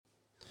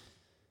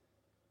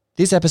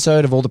This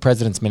episode of All the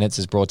President's Minutes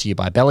is brought to you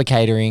by Bella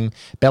Catering.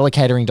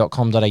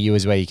 BellaCatering.com.au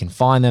is where you can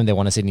find them. They're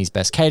one of Sydney's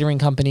best catering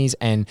companies.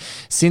 And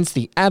since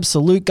the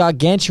absolute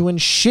gargantuan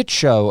shit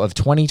show of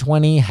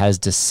 2020 has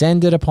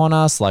descended upon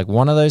us like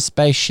one of those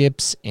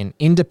spaceships in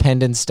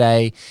Independence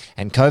Day,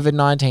 and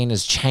COVID-19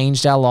 has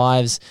changed our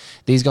lives,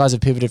 these guys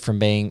have pivoted from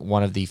being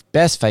one of the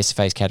best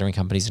face-to-face catering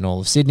companies in all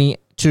of Sydney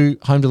to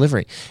home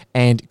delivery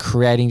and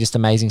creating just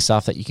amazing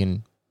stuff that you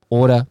can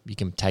order, you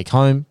can take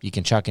home, you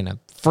can chuck in a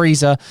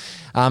freezer,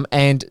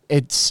 and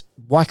it's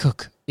why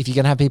cook if you're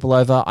gonna have people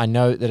over. I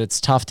know that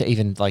it's tough to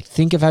even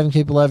think of having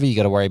people over. You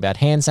got to worry about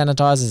hand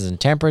sanitizers and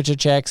temperature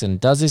checks, and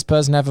does this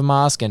person have a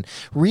mask, and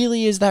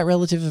really is that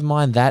relative of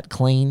mine that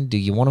clean? Do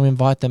you want to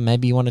invite them?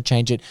 Maybe you want to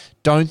change it.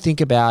 Don't think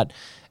about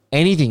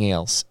anything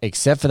else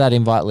except for that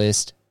invite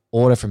list.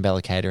 Order from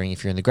Bella Catering.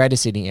 If you're in the Greater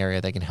Sydney area,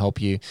 they can help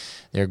you.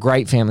 They're a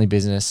great family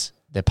business.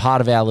 They're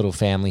part of our little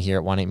family here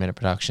at 1 8 Minute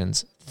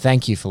Productions.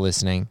 Thank you for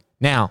listening.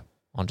 Now,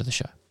 on to the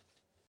show.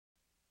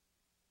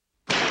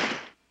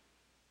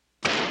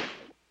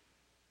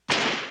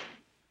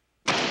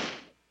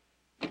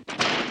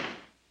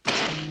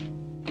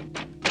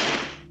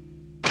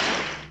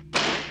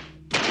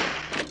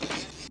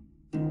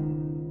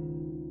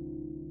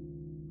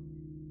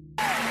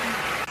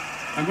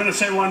 I'm going to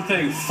say one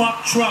thing.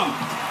 Fuck Trump.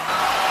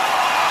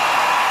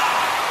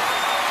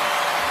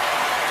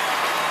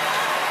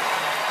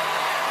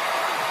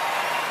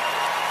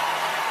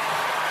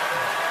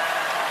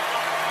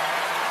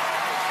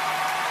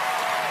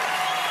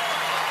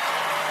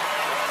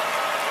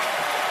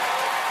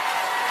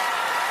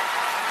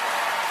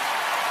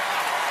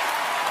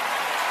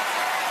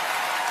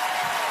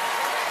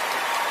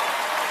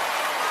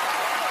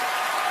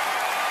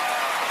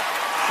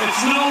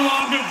 It's no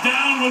longer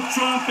down with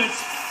Trump,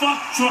 it's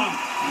fuck Trump.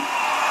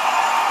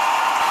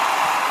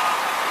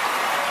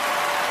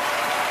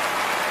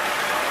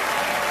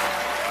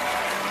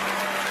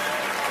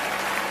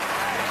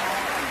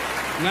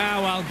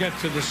 Now I'll get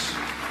to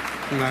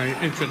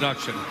my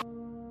introduction.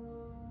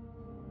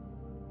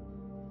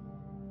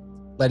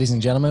 Ladies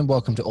and gentlemen,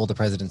 welcome to All the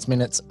President's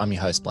Minutes. I'm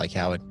your host, Blake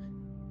Howard.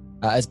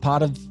 As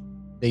part of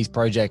these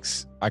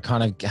projects, I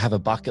kind of have a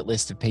bucket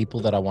list of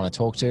people that I want to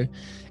talk to,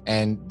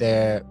 and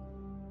they're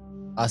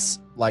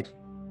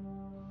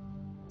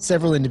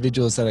several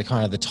individuals that are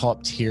kind of the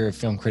top tier of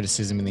film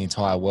criticism in the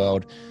entire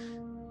world.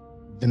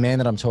 The man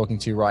that I'm talking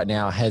to right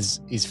now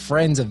is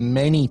friends of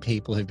many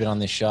people who've been on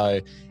this show,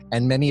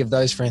 and many of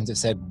those friends have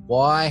said,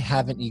 why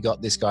haven't you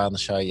got this guy on the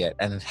show yet?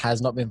 And it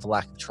has not been for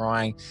lack of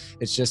trying.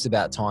 It's just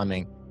about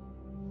timing.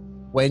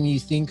 When you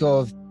think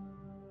of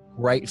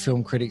great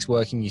film critics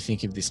working, you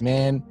think of this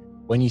man.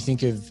 When you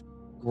think of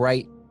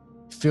great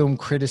film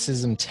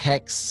criticism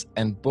texts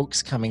and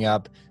books coming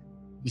up,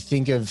 you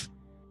think of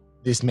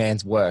this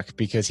man's work,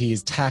 because he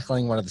is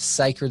tackling one of the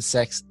sacred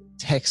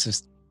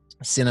texts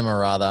of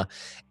cinema,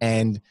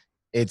 and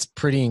it's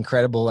pretty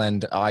incredible,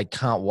 and I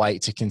can't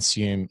wait to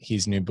consume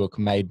his new book,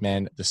 Made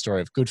Men, The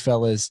Story of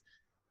Goodfellas.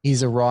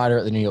 He's a writer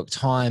at the New York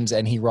Times,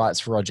 and he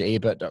writes for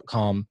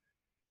RogerEbert.com.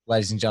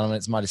 Ladies and gentlemen,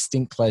 it's my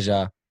distinct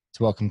pleasure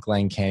to welcome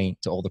Glenn Kenny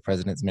to All the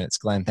President's Minutes.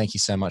 Glenn, thank you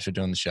so much for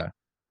doing the show.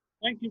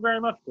 Thank you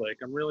very much, Blake.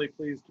 I'm really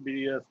pleased to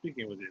be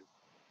speaking with you.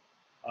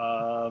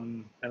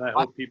 And I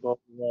hope people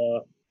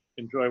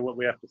enjoy what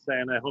we have to say,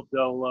 and I hope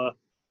they'll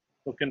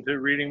look into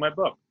reading my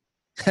book.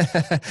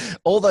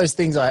 All those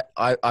things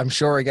I'm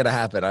sure are going to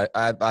happen.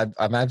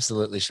 I'm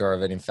absolutely sure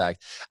of it, in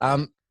fact.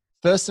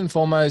 First and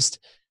foremost,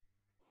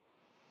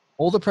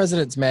 All the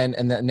President's Men,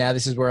 and now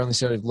this is where I'm only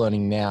sort of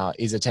learning now,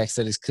 is a text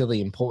that is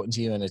clearly important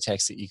to you and a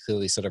text that you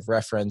clearly sort of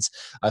reference.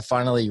 I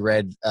finally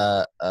read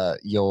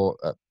your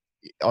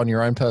on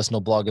your own personal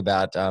blog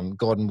about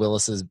Gordon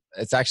Willis's.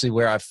 It's actually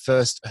where I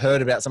first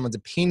heard about someone's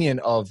opinion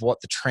of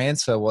what the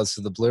transfer was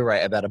for the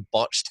Blu-ray, about a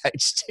botched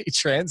HD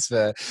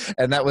transfer,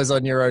 and that was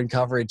on your own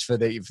coverage for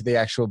the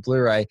actual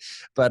Blu-ray.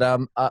 But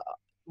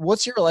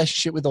what's your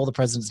relationship with All the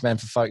President's Men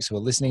for folks who are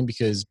listening?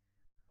 Because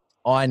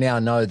I now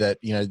know that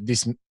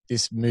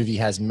this movie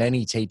has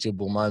many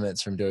teachable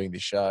moments from doing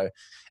this show,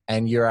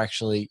 and you're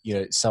actually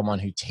someone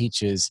who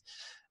teaches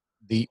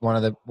one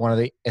of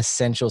the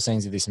essential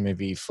scenes of this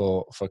movie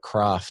for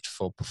craft,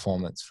 for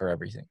performance, for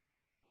everything.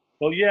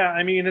 Well, yeah,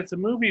 I mean, it's a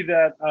movie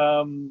that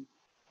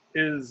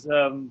is it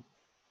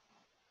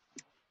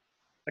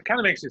kind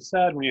of makes you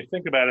sad when you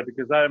think about it,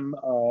 because I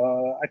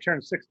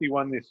turned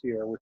 61 this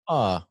year.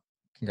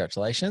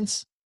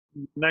 Congratulations.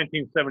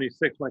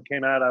 1976, when it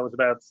came out, I was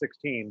about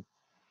 16.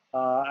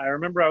 I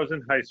remember I was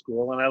in high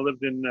school, and I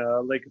lived in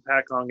Lake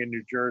Hopatcong in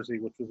New Jersey,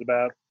 which was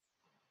about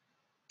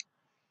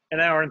an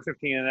hour and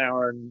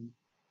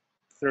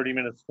 30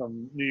 minutes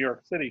from New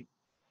York City.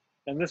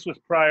 And this was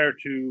prior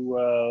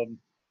to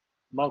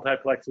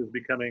multiplexes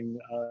becoming,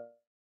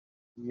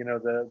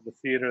 the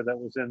theater that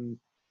was in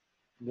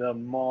the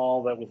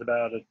mall that was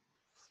about a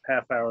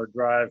half-hour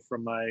drive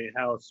from my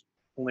house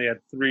only had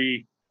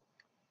 3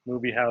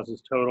 movie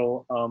houses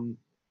total.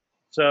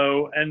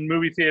 And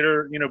movie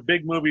theater,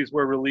 big movies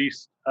were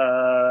released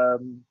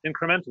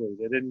incrementally.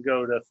 They didn't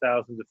go to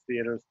thousands of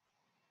theaters.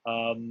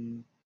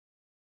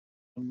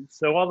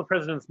 So All the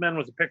President's Men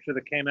was a picture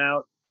that came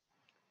out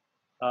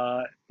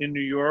in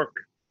New York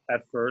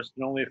at first,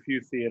 in only a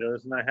few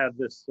theaters. And I had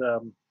this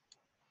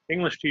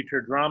English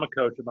teacher, drama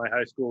coach at my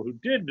high school, who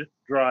did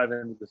drive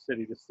into the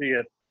city to see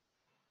it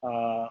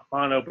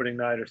on opening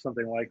night or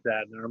something like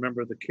that. And I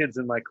remember the kids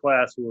in my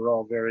class who were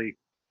all very,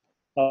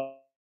 there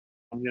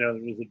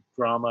was a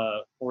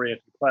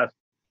drama-oriented class,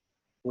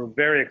 were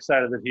very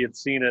excited that he had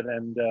seen it.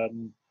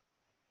 And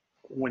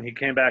when he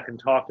came back and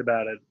talked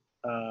about it,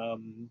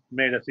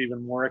 made us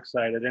even more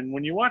excited. And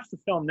when you watch the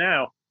film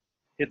now,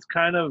 it's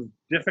kind of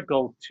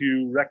difficult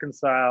to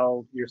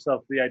reconcile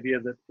yourself to the idea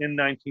that in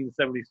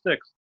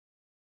 1976,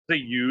 it's a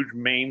huge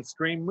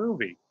mainstream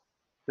movie.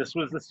 This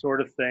was the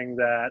sort of thing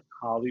that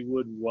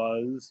Hollywood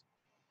was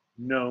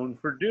known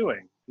for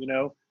doing.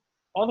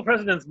 All the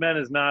President's Men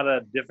is not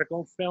a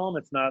difficult film.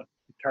 It's not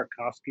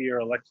Tarkovsky or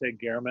Alexei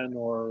German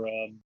or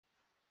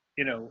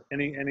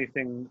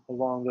anything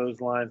along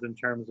those lines in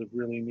terms of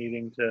really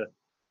needing to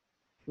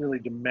really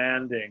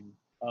demanding.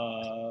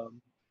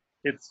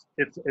 It's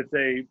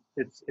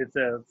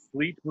a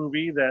fleet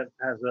movie that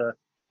has a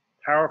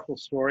powerful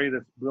story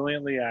that's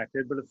brilliantly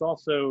acted, but it's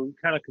also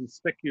kind of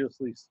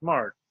conspicuously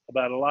smart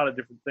about a lot of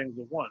different things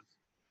at once,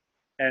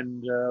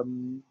 and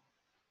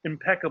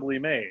impeccably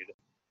made.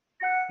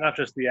 Not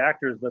just the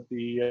actors, but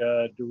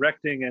the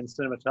directing and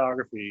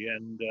cinematography,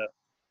 and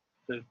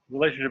the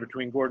relationship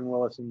between Gordon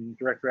Willis and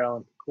director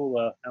Alan J.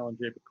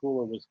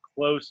 Pakula, was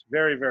close,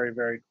 very, very,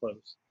 very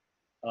close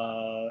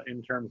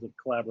in terms of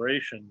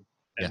collaboration.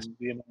 And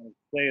the amount of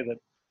say that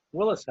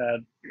Willis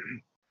had.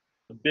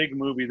 A big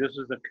movie. This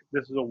is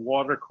a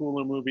water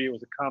cooler movie. It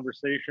was a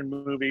conversation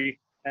movie,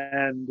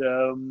 and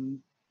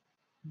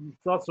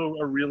it's also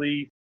a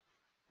really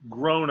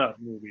grown-up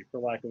movie,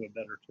 for lack of a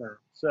better term.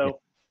 So,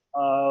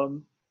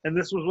 and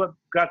this was what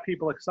got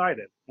people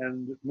excited.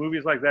 And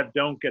movies like that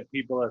don't get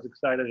people as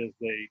excited as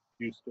they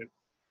used to,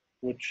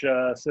 which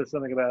says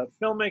something about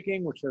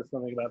filmmaking, which says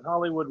something about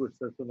Hollywood, which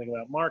says something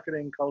about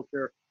marketing,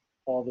 culture,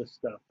 all this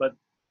stuff. But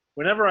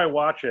whenever I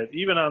watch it,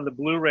 even on the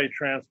Blu-ray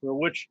transfer,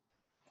 which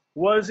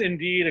was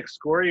indeed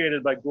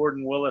excoriated by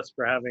Gordon Willis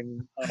for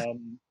having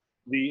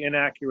the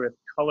inaccurate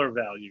color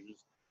values,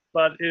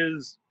 but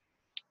is,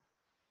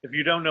 if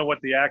you don't know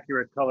what the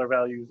accurate color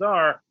values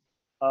are,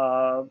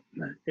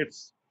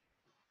 it's,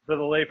 for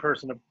the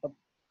layperson,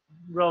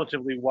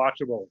 relatively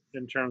watchable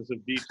in terms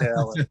of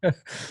detail. And,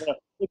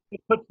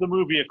 it puts the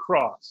movie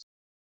across,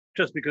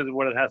 just because of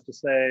what it has to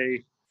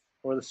say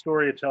or the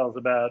story it tells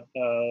about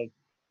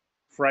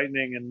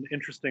frightening and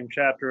interesting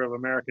chapter of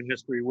American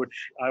history,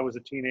 which I was a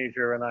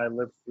teenager and I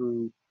lived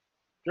through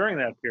during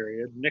that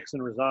period.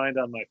 Nixon resigned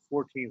on my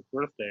 14th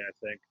birthday, I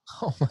think.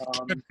 Oh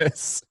my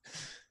goodness.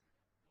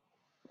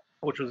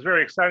 Which was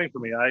very exciting for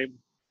me. I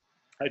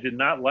did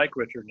not like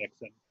Richard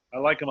Nixon. I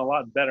like him a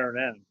lot better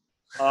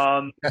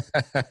now.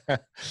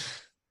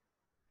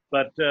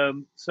 But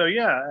so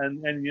yeah,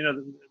 and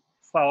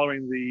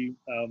following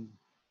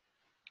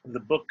the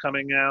book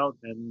coming out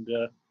and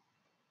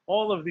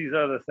all of these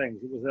other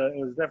things. It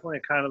was definitely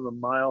a kind of a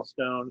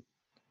milestone,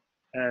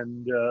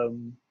 and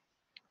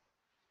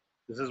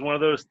this is one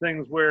of those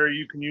things where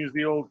you can use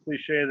the old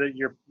cliche that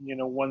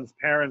one's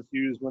parents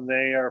use when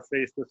they are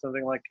faced with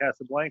something like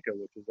Casablanca,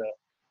 which is a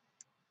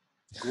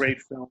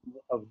great film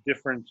of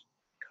different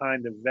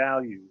kind of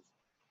values,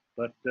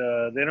 but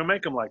they don't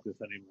make them like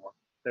this anymore.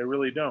 They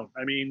really don't.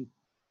 I mean,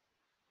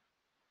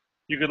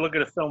 you could look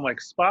at a film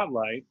like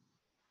Spotlight,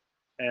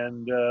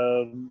 and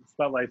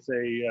Spotlight's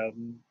a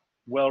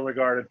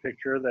well-regarded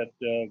picture that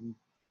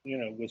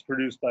was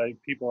produced by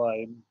people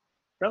I'm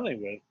friendly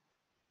with,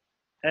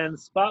 and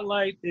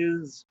Spotlight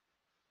is,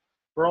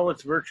 for all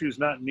its virtues,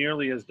 not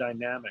nearly as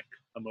dynamic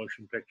a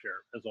motion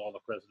picture as All the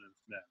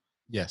President's Men.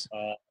 Yes.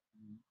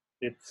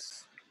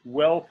 It's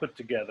well put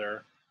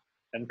together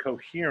and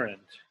coherent,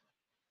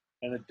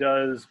 and it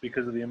does,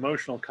 because of the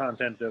emotional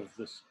content of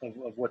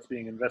what's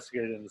being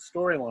investigated in the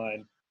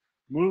storyline,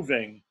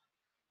 moving.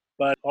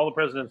 But All the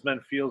President's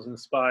Men feels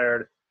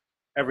inspired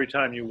every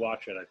time you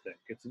watch it. I think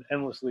it's an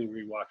endlessly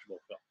rewatchable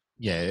film.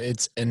 Yeah,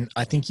 and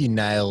I think you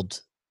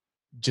nailed,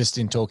 just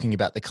in talking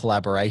about the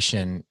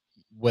collaboration,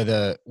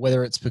 whether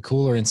it's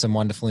Pakula in some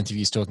wonderful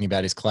interviews talking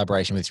about his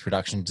collaboration with his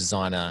production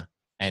designer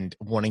and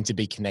wanting to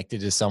be connected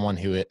to someone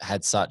who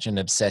had such an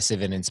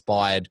obsessive and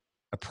inspired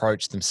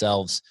approach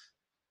themselves,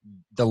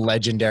 the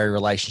legendary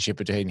relationship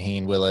between he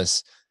and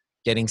Willis,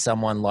 getting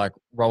someone like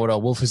Robert O.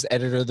 Wolfe, who's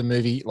editor of the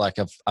movie, like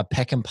a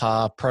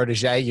Peckinpah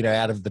protege,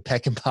 out of the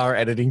Peckinpah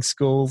editing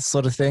school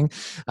sort of thing,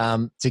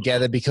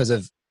 together because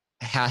of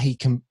how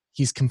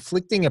his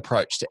conflicting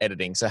approach to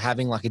editing. So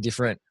having like a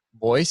different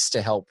voice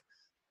to help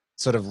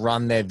sort of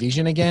run their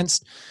vision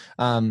against.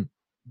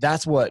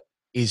 That's what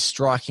is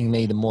striking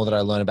me the more that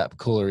I learn about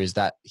Pakula, is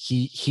that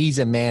he's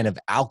a man of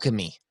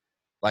alchemy.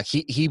 Like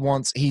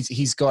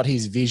he's got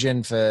his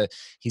vision for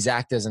his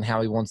actors and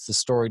how he wants the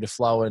story to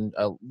flow, and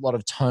a lot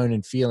of tone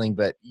and feeling.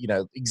 But,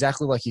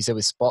 exactly like you said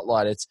with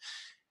Spotlight, it's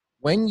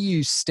when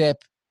you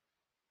step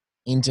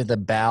into the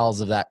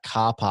bowels of that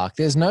car park,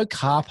 there's no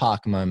car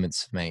park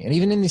moments for me. And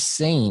even in this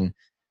scene,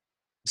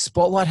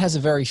 Spotlight has a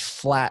very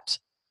flat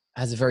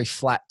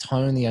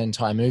tone the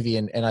entire movie,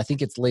 and I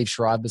think it's Liev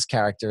Schreiber's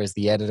character as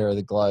the editor of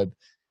the Globe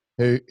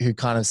who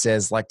kind of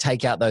says, like,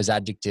 take out those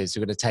adjectives.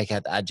 We're going to take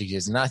out the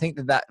adjectives. And I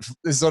think that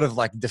is sort of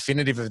like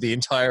definitive of the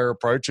entire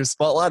approach of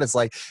Spotlight. It's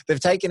like they've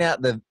taken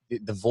out the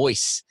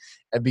voice,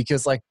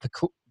 because like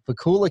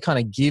Pakula kind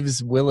of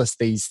gives Willis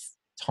these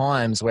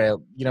times where,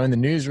 you know, in the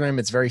newsroom,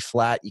 it's very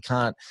flat.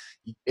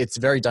 It's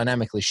very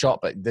dynamically shot,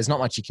 but there's not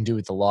much you can do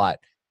with the light.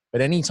 But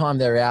anytime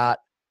they're out,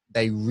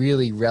 they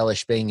really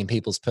relish being in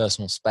people's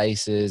personal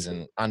spaces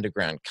and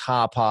underground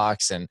car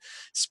parks and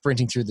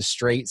sprinting through the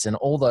streets and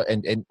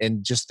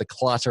and just the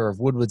clutter of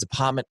Woodward's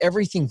apartment.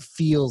 Everything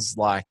feels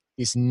like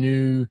this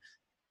new,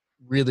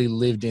 really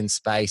lived in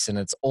space, and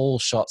it's all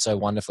shot so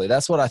wonderfully.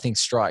 That's what I think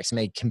strikes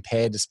me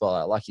compared to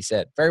Spotlight. Like you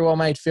said, very well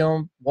made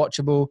film,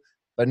 watchable,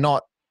 but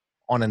not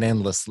on an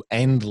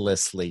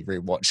endlessly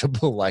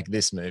rewatchable like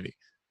this movie.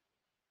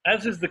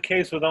 As is the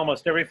case with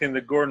almost everything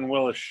that Gordon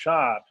Willis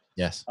shot.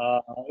 Yes.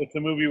 It's a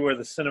movie where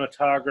the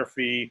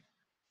cinematography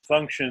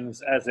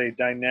functions as a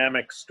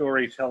dynamic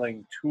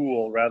storytelling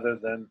tool rather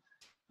than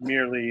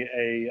merely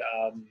a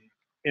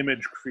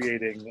image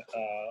creating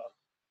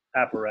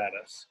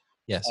apparatus.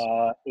 Yes.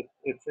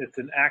 It's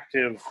an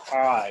active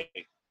eye,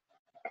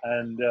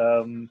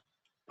 and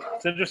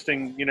it's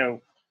interesting. You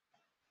know,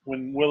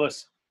 when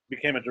Willis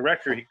became a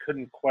director, he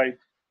couldn't quite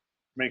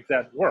make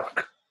that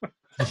work.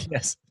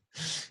 Yes.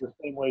 The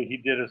same way he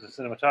did as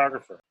a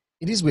cinematographer.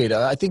 It is weird.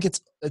 I think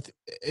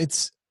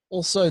it's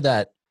also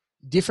that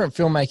different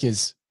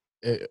filmmakers,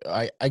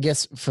 I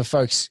guess for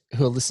folks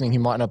who are listening who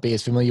might not be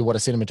as familiar what a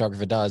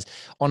cinematographer does,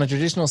 on a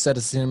traditional set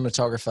of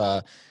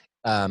cinematographer,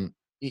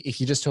 if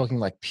you're just talking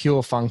like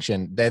pure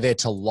function, they're there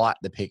to light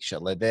the picture.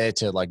 They're there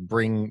to like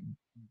bring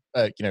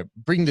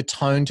the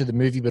tone to the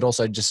movie, but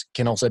also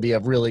can also be a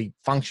really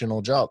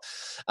functional job.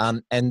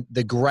 And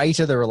the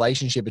greater the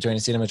relationship between a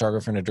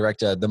cinematographer and a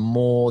director, the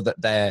more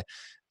that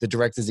the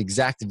director's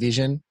exact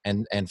vision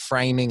and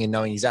framing and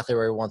knowing exactly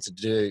where he wants it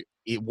to do,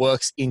 it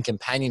works in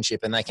companionship,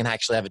 and they can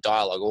actually have a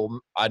dialogue. Or,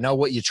 I know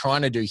what you're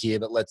trying to do here,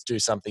 but let's do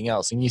something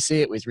else. And you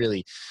see it with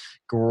really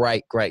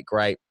great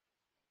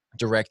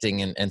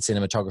directing and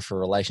cinematographer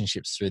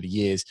relationships through the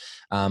years.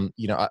 I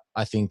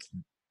think,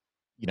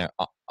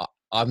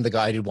 I'm the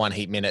guy who did One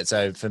Heat Minute.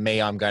 So for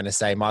me, I'm going to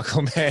say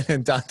Michael Mann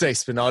and Dante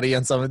Spinotti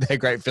on some of their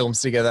great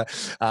films together,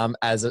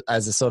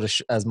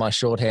 as my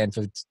shorthand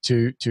for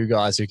two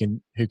guys who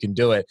can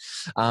do it.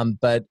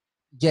 But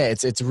yeah,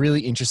 it's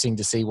really interesting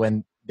to see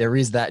when there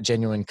is that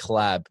genuine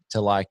collab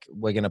to, like,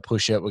 we're going to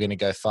push it, we're going to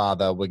go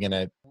farther, we are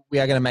going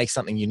to make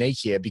something unique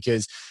here,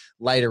 because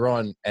later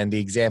on, and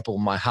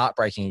my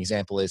heartbreaking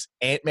example is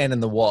Ant-Man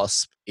and the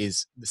Wasp,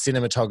 is the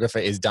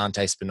cinematographer is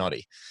Dante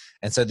Spinotti.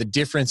 And so the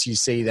difference you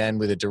see then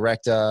with a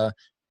director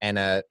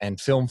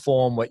and film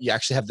form, what you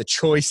actually have the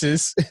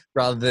choices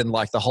rather than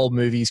like the whole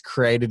movie's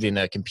created in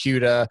a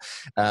computer,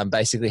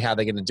 basically how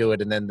they're going to do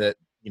it. And then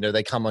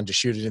they come on to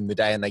shoot it in the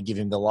day and they give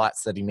him the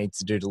lights that he needs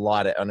to do to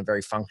light it on a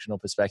very functional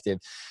perspective.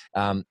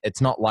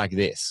 It's not like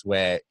this,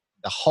 where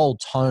the whole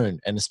tone,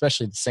 and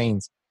especially the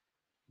scenes,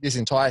 this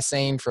entire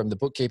scene from the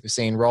bookkeeper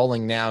scene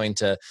rolling now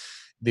into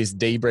this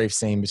debrief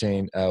scene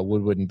between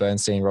Woodward and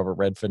Bernstein, Robert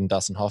Redford and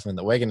Dustin Hoffman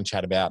that we're going to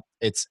chat about.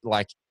 It's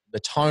like the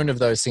tone of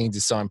those scenes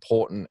is so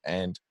important,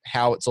 and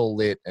how it's all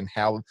lit and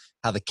how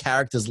the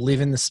characters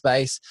live in the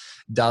space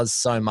does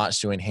so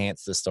much to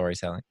enhance the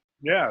storytelling.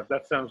 Yeah,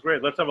 that sounds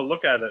great. Let's have a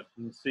look at it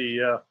and see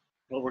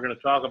what we're going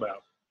to talk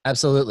about.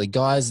 Absolutely.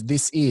 Guys,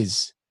 this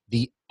is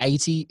the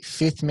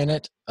 85th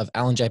minute of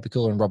Alan J.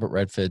 Pakula and Robert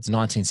Redford's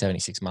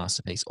 1976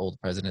 masterpiece, All the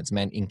President's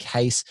Men. In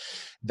case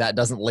that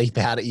doesn't leap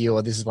out at you,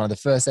 or this is one of the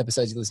first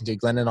episodes you listen to,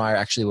 Glenn and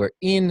I were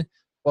in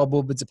Bob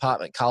Woodward's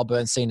apartment. Carl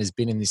Bernstein has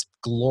been in this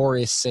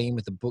glorious scene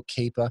with the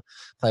bookkeeper,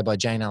 played by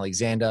Jane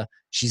Alexander.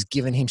 She's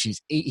given him,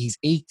 he's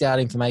eked out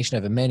information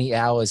over many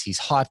hours. He's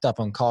hyped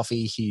up on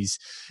coffee. He's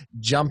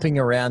jumping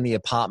around the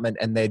apartment,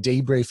 and they're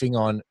debriefing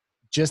on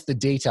just the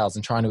details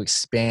and trying to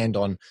expand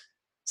on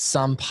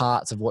some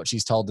parts of what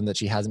she's told them that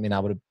she hasn't been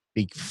able to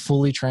be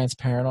fully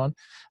transparent on.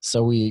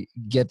 So we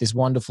get this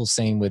wonderful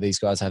scene where these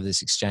guys have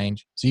this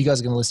exchange. So you guys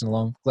are going to listen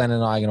along. Glenn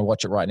and I are going to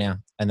watch it right now,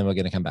 and then we're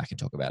going to come back and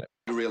talk about it.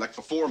 To re-elect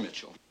before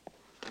Mitchell.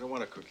 I don't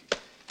want a cookie.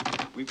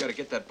 We've got to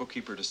get that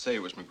bookkeeper to say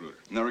it was Magruder.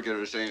 Never get her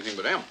to say anything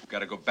but him. We've got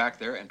to go back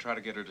there and try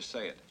to get her to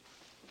say it.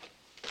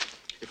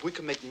 If we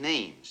can make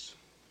names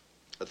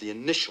of the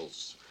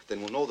initials, then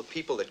we'll know the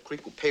people that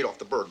Creek who paid off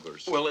the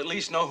burglars. We'll at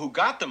least know who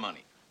got the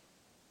money.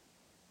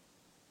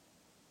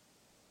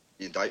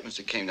 The indictments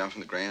that came down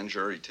from the grand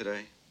jury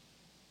today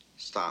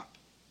stop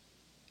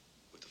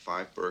with the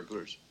 5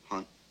 burglars,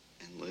 Hunt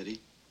and Liddy.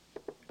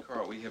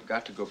 Carl, we have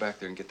got to go back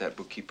there and get that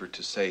bookkeeper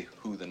to say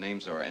who the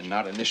names are and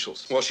not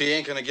initials. Well, she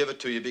ain't gonna give it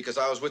to you because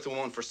I was with the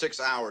woman for 6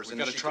 hours. We've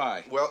got to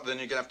try. Well, then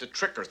you're gonna have to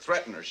trick her,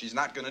 threaten her. She's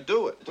not gonna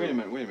do it. Wait a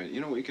minute.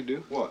 You know what we could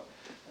do? What?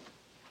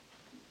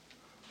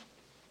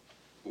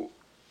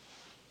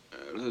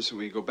 Listen,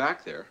 we go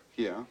back there.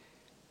 Yeah.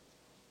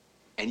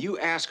 And you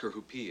ask her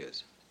who P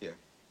is. Yeah.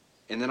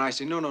 And then I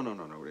say, no.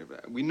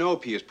 We know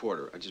P is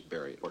Porter. I just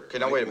bury it. Okay,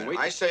 now wait a minute.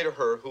 I say to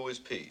her, who is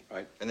P?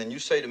 Right. And then you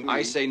say to me...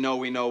 I say, no,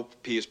 we know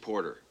P is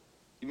Porter.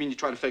 You mean you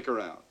try to fake her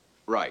out?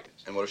 Right.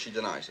 And what if she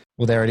denies it?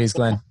 Well, there it is,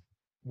 Glenn.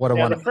 What a The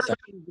wonderful first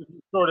thing. thing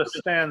that sort of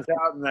stands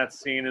out in that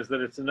scene is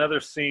that it's another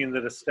scene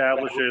that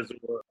establishes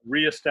or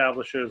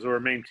reestablishes or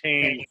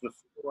maintains the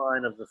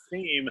line of the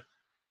theme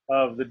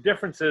of the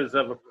differences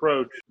of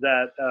approach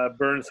that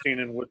Bernstein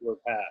and Woodward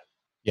had.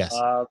 Yes.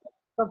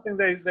 Something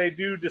they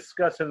do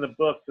discuss in the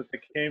book, that they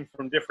came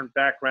from different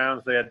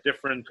backgrounds. They had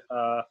different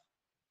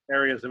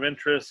areas of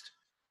interest.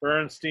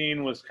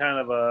 Bernstein was kind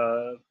of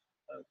a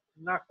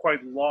not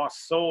quite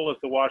lost soul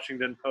at the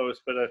Washington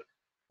Post, but a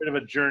bit of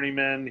a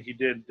journeyman. He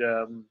did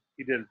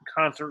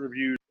concert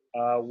reviews.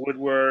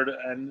 Woodward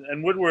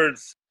and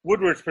Woodward's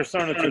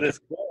persona to this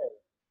day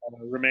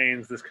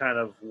remains this kind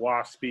of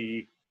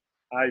waspy,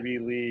 Ivy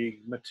League,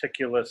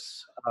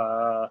 meticulous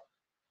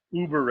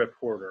Uber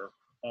reporter.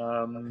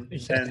 And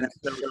so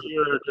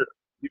here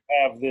you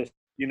have this,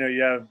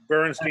 you have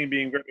Bernstein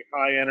being very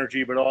high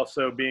energy, but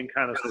also being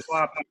kind of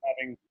sloppy,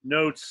 having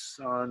notes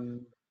on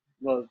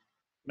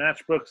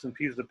matchbooks and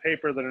pieces of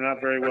paper that are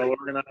not very well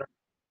organized.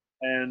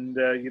 And,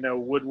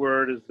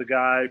 Woodward is the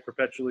guy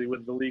perpetually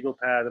with the legal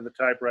pad and the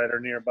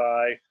typewriter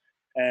nearby.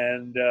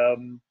 And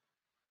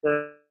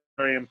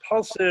very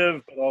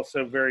impulsive, but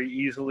also very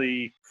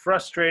easily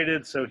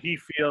frustrated. So he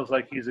feels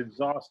like he's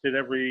exhausted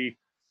every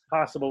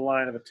possible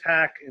line of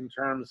attack in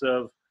terms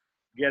of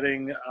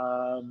getting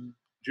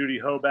Judy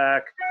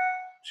Hoback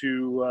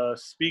to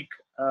speak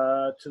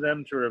to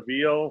them, to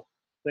reveal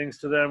things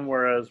to them,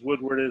 whereas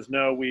Woodward is,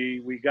 no,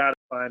 we got to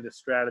find a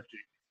strategy.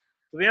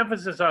 So the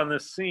emphasis on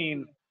this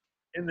scene,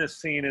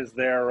 is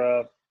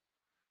their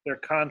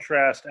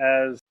contrast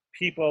as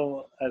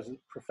people, as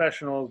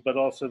professionals, but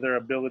also their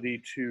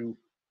ability to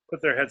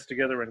put their heads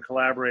together and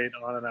collaborate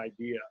on an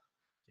idea.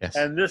 Yes.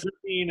 And this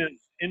scene is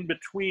in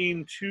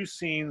between two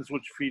scenes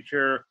which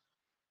feature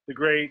the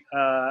great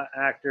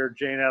actor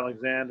Jane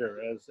Alexander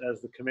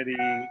as the committee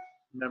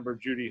member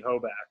Judy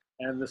Hoback.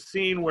 And the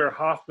scene where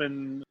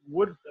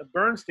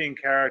Bernstein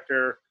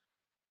character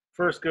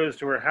first goes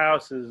to her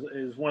house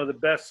is one of the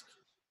best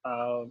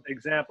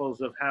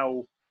examples of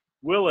how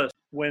Willis,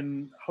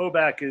 when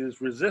Hoback is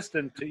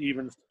resistant to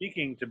even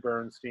speaking to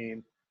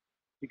Bernstein,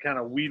 he kind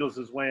of wheedles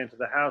his way into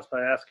the house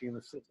by asking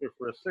the sister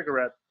for a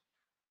cigarette.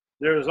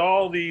 There's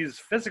all these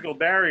physical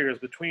barriers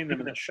between them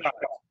in the shot.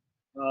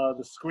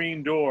 The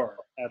screen door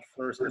at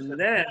first. And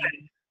then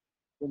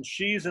when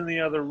she's in the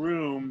other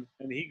room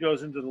and he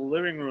goes into the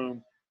living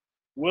room,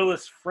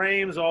 Willis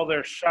frames all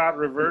their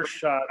reverse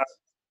shots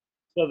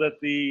so that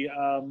the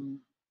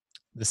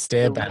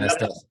stair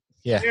banister.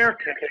 Yeah.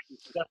 Staircase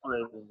is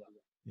separated them.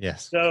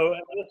 Yes. So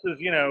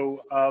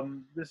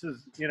this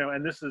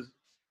is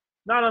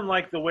not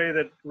unlike the way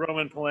that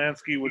Roman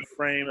Polanski would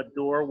frame a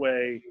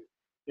doorway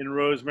in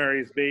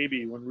Rosemary's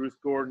Baby when Ruth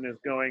Gordon is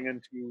going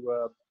into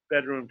a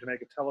bedroom to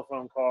make a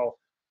telephone call,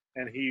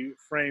 and he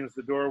frames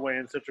the doorway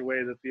in such a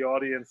way that the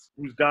audience,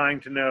 who's dying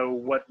to know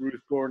what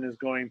Ruth Gordon is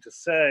going to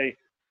say,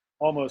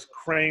 almost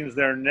cranes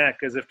their neck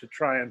as if to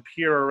try and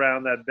peer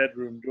around that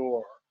bedroom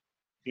door.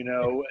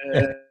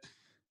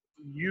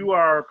 You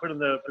are put in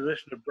the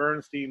position of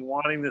Bernstein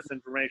wanting this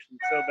information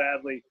so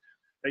badly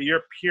that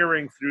you're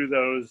peering through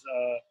those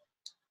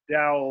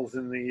dowels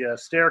in the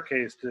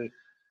staircase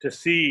to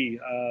see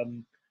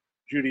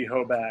Judy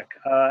Hoback.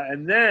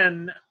 And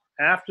then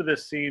after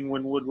this scene,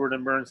 when Woodward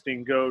and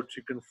Bernstein go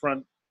to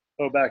confront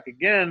Hoback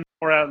again,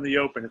 we're out in the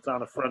open. It's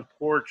on a front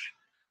porch.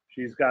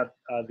 She's got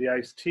the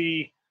iced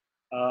tea,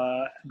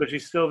 but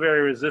she's still very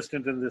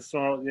resistant in this.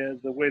 The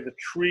way the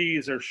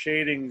trees are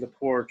shading the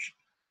porch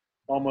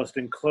almost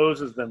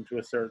encloses them to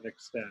a certain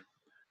extent.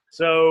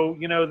 So,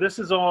 this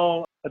is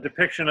all a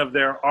depiction of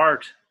their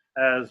art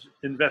as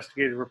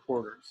investigative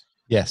reporters.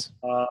 Yes.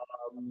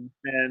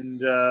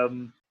 And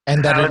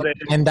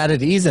that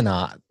it is an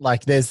art.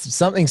 Like, there's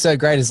something so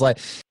great as like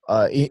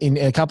in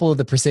a couple of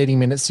the preceding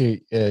minutes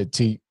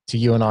to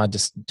you and I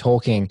just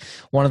talking,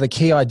 one of the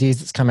key ideas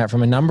that's come out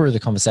from a number of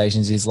the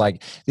conversations is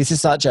like, this is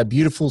such a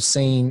beautiful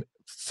scene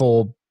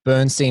for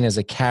Bernstein as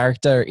a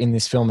character in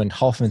this film and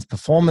Hoffman's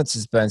performance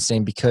as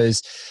Bernstein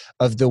because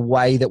of the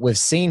way that we've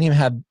seen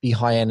him be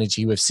high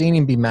energy, we've seen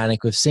him be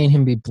manic, we've seen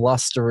him be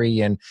blustery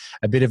and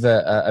a bit of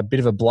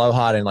a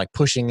blowhard and like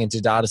pushing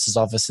into Dardis's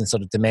office and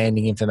sort of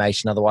demanding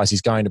information, otherwise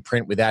he's going to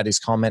print without his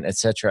comment,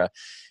 etc.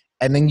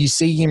 And then you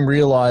see him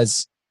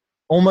realize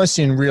almost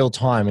in real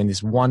time in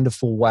this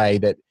wonderful way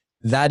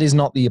that is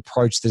not the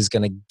approach that is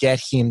going to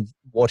get him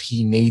what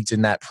he needs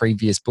in that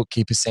previous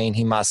bookkeeper scene.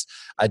 He must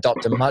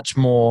adopt a much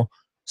more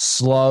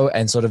slow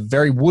and sort of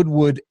very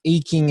Woodward,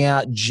 eking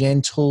out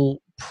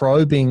gentle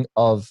probing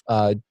of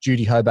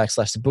Judy Hoback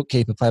 / the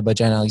bookkeeper played by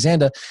Jane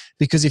Alexander,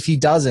 because if he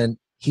doesn't,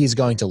 he's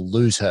going to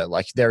lose her.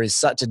 Like, there is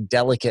such a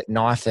delicate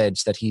knife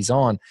edge that he's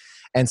on.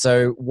 And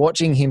so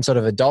watching him sort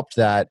of adopt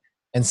that,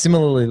 and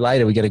similarly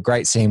later we get a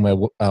great scene where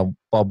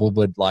Bob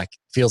Woodward like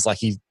feels like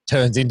he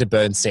turns into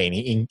Bernstein.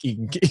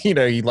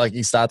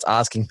 He starts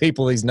asking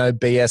people these no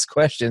BS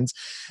questions.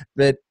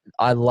 But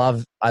I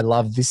love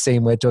this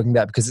scene we're talking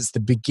about because it's the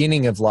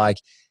beginning of like,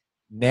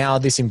 now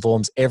this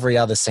informs every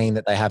other scene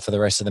that they have for the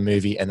rest of the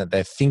movie, and that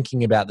they're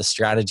thinking about the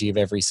strategy of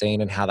every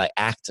scene and how they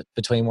act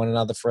between one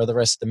another for the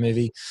rest of the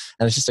movie.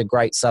 And it's just a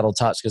great subtle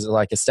touch because it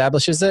like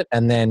establishes it.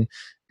 And then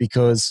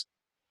because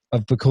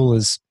of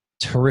Bakula's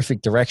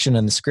terrific direction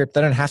and the script,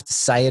 they don't have to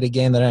say it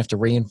again. They don't have to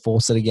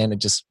reinforce it again. They're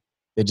just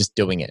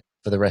doing it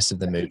for the rest of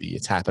the movie.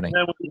 It's happening.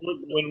 And then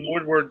when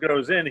Woodward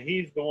goes in,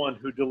 he's the one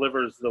who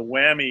delivers the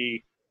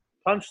whammy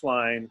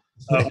punchline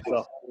of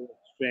the whole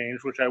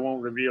exchange, which I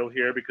won't reveal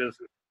here because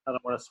I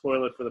don't want to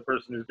spoil it for the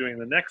person who's doing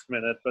the next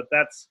minute. But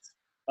that's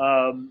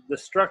the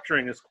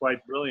structuring is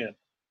quite brilliant.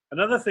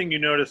 Another thing you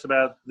notice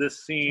about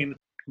this scene,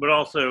 but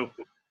also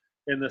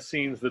in the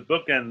scenes that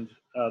bookend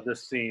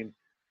this scene,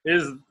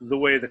 is the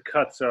way the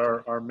cuts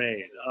are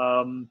made.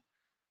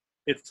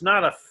 It's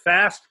not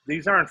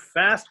these aren't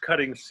fast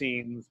cutting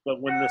scenes, but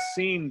when the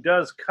scene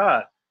does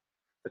cut,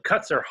 the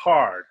cuts are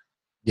hard.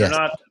 Yes. They're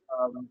not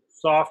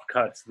soft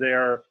cuts. They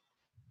have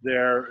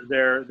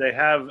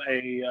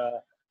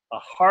a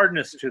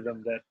hardness to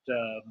them that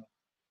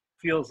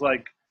feels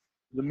like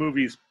the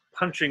movie's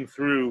punching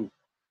through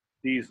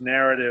these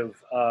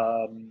narrative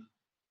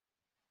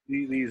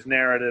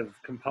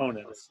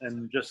components,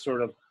 and just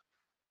sort of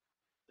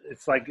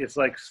it's like a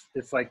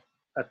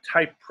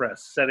type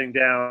press setting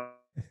down.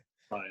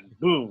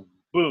 Boom,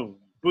 boom,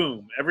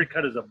 boom. Every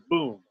cut is a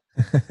boom.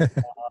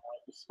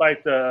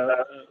 Despite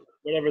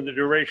whatever the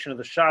duration of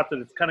the shot that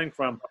it's cutting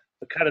from,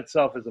 the cut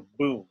itself is a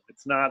boom.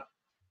 It's not.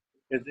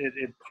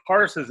 It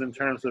parses in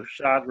terms of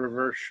shot,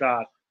 reverse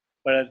shot,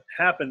 but it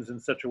happens in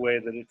such a way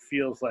that it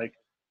feels like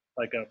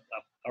a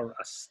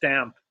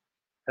stamp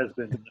has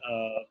been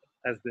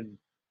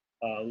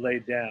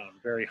laid down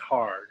very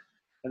hard,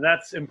 and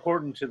that's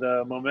important to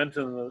the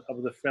momentum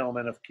of the film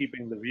and of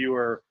keeping the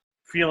viewer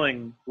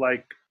feeling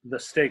like the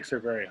stakes are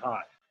very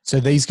high. So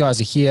these guys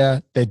are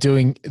here. They're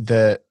doing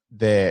they're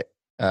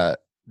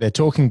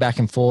talking back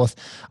and forth.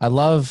 I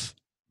love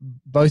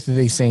both of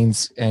these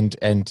scenes, and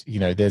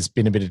there's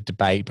been a bit of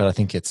debate, but I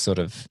think it's sort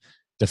of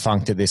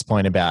defunct at this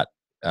point about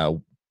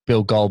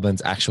Bill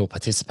Goldman's actual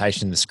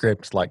participation in the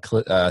script. Like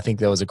I think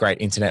there was a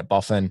great internet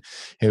boffin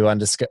who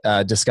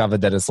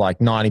discovered that it's like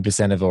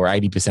 90% of or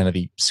 80% of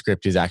the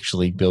script is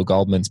actually Bill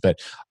Goldman's. But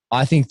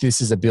I think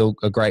this is a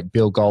great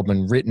Bill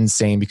Goldman written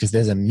scene because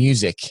there's a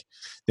music.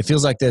 It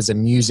feels like there's a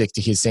music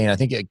to his scene. I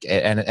think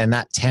and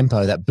that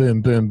tempo, that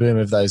boom, boom, boom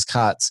of those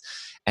cuts,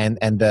 and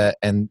the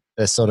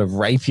sort of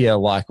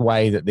rapier-like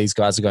way that these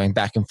guys are going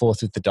back and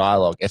forth with the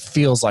dialogue. It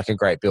feels like a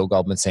great Bill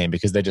Goldman scene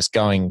because they're just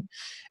going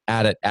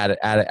at it,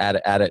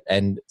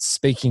 and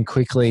speaking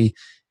quickly,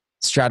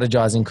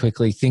 strategizing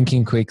quickly,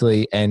 thinking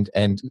quickly, and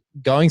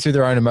going through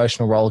their own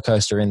emotional roller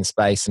coaster in the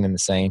space and in the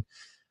scene.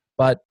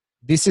 But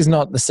this is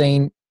not the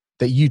scene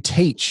that you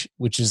teach,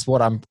 which is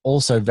what I'm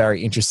also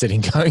very interested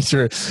in going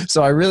through.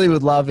 So I really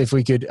would love if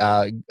we could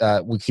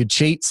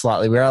cheat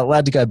slightly. We're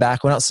allowed to go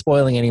back. We're not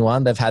spoiling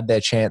anyone. They've had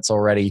their chance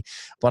already.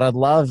 But I'd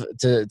love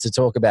to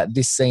talk about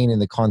this scene in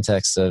the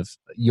context of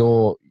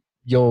your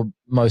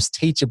most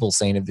teachable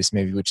scene of this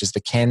movie, which is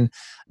the Ken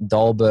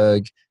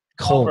Dahlberg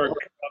call,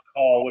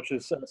 which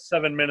is a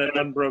 7-minute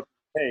unbroken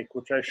take,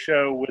 which I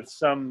show with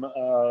some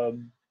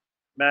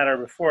matter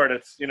before it.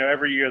 It's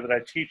every year that I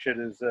teach it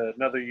is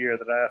another year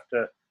that I have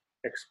to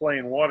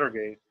explain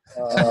Watergate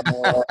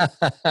more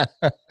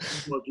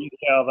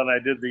detail than I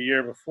did the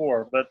year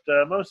before. But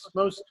most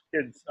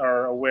kids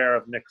are aware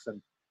of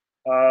Nixon.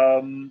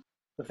 The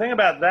thing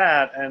about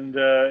that, and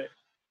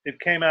it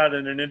came out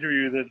in an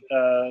interview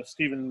that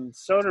Steven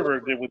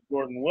Soderbergh did with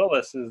Gordon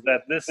Willis, is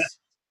that this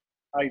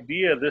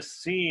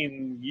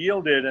scene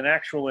yielded an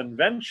actual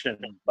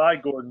invention by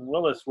Gordon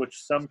Willis,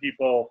 which some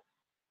people,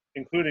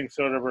 including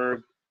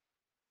Soderbergh,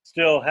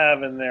 still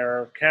have in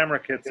their camera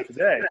kits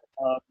today.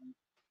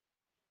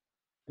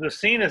 The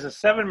scene is a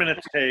 7-minute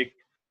take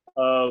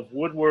of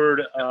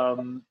Woodward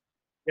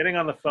getting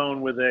on the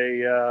phone with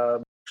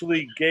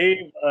actually gave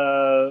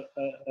a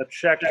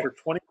check for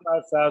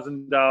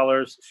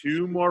 $25,000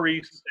 to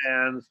Maurice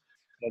Sands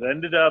that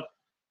ended up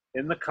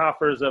in the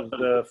coffers of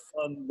the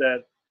fund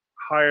that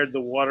hired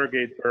the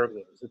Watergate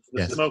burglars. It's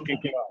the smoking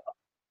gun.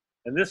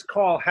 And this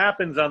call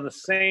happens on the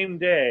same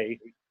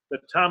day that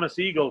Thomas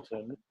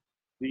Eagleton,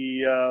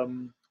 the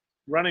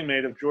running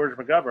mate of George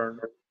McGovern,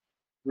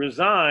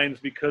 resigns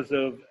because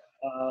of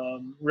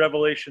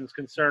revelations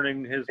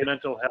concerning his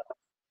mental health.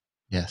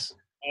 Yes.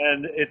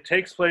 And it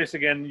takes place,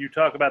 again, you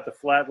talk about the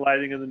flat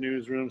lighting in the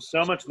newsroom.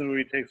 So much of the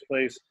movie takes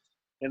place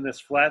in this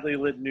flatly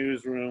lit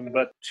newsroom.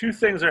 But two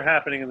things are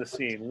happening in the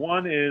scene.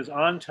 One is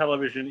on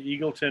television,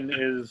 Eagleton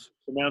is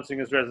announcing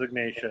his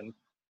resignation.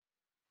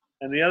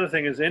 And the other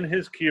thing is in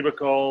his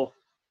cubicle,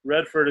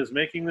 Redford is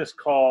making this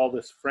call,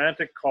 this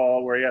frantic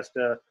call where he has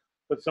to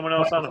put someone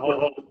else on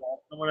hold,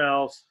 call someone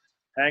else,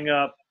 hang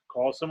up,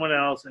 call someone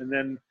else, and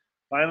then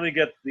finally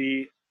get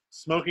the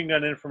smoking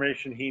gun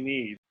information he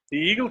needs. The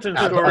Eagleton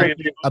story...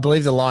 I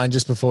believe the line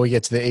just before we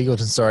get to the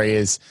Eagleton story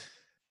is,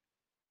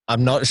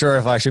 I'm not sure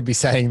if I should be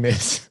saying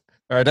this,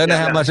 or I don't know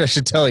how much I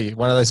should tell you.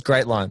 One of those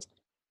great lines.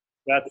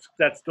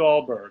 That's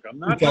Dahlberg. I'm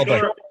not Dahlberg.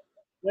 sure if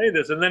I say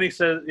this. And then he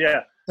says,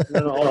 yeah. And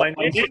then the whole my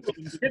nation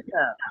was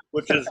kidnapped,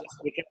 which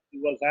actually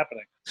was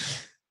happening.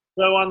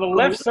 So on the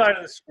left side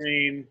of the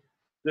screen,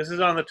 this is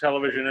on the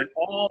television, and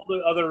all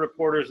the other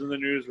reporters in the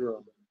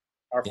newsroom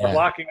are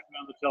flocking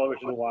around the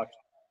television to watch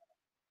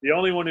it. The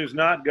only one who's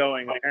not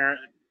going,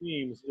 apparently, it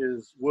seems,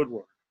 is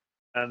Woodward.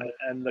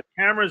 And the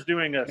camera's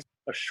doing a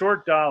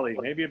short dolly,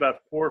 maybe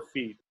about 4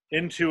 feet,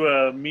 into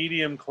a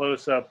medium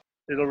close-up.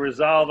 It'll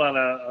resolve on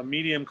a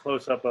medium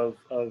close-up of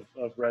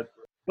Redford.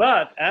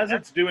 But as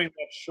it's doing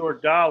that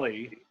short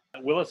dolly,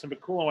 Willis and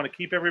Bakula want to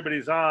keep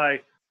everybody's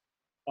eye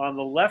on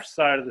the left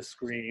side of the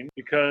screen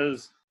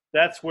because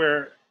that's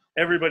where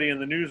everybody in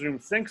the newsroom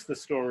thinks the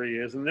story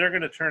is, and they're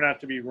going to turn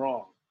out to be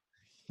wrong.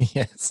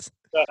 Yes.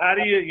 So how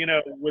do you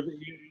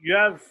you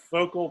have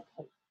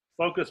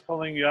focus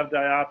pulling, you have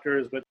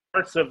diopters, but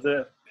parts of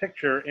the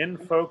picture in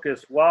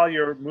focus while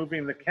you're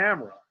moving the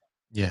camera.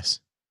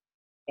 Yes.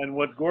 And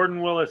what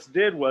Gordon Willis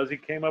did was he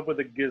came up with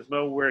a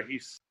gizmo where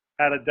he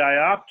had a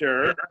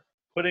diopter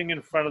putting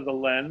in front of the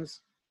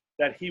lens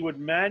that he would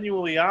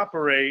manually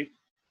operate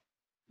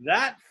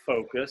that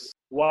focus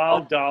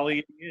while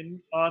dollying in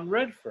on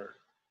Redford.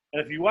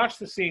 And if you watch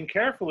the scene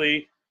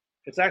carefully,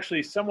 it's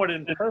actually somewhat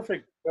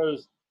imperfect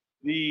because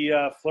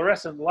the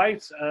fluorescent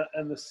lights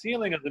and the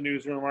ceiling of the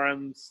newsroom are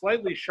in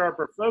slightly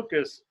sharper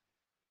focus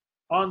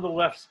on the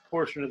left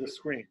portion of the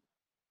screen.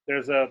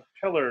 There's a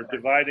pillar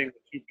dividing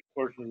the two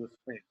portions of the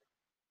screen.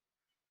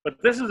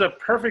 But this is a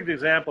perfect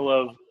example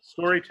of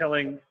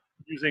storytelling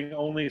using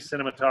only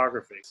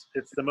cinematography.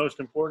 It's the most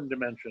important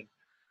dimension.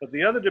 But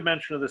the other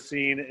dimension of the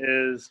scene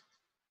is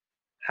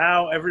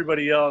how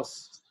everybody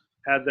else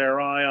had their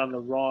eye on the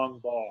wrong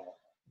ball.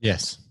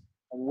 Yes.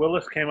 And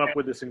Willis came up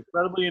with this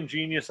incredibly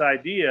ingenious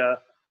idea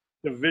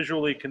to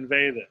visually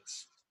convey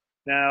this.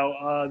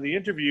 Now, the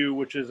interview,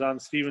 which is on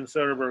Steven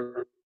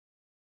Soderbergh,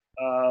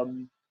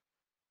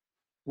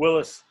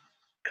 Willis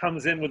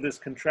comes in with this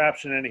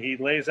contraption and he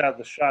lays out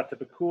the shot to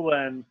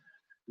Bakula, and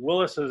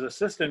Willis's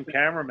assistant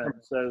cameraman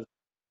says,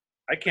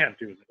 I can't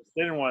do this.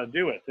 They didn't want to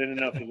do it. They didn't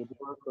know if it would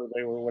work or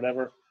they were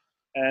whatever.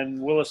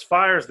 And Willis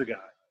fires the guy,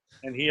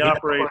 and he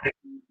operates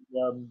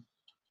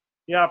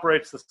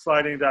the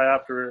sliding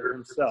diopter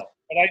himself.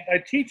 But I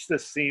teach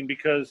this scene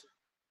because,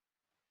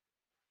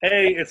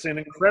 A, it's an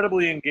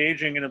incredibly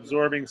engaging and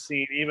absorbing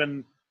scene,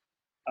 even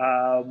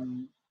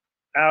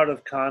out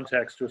of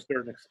context to a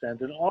certain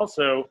extent. And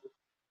also,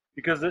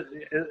 because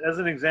as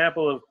an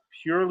example of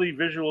purely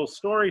visual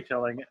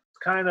storytelling, it's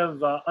kind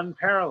of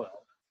unparalleled.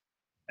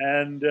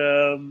 And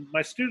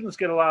my students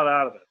get a lot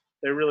out of it.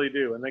 They really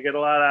do. And they get a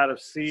lot out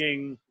of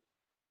seeing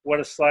what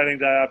a sliding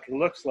diopter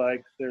looks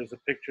like. There's a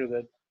picture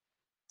that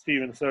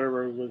Steven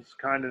Soderbergh was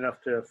kind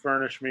enough to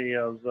furnish me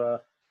of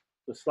the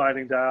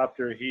sliding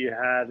diopter he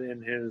had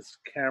in his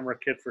camera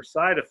kit for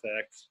side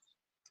effects.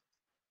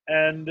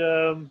 And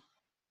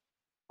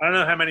I don't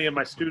know how many of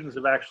my students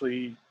have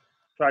actually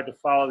tried to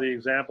follow the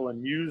example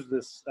and use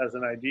this as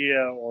an idea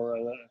or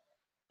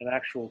an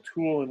actual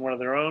tool in one of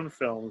their own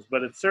films,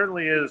 but it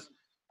certainly is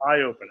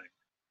eye-opening.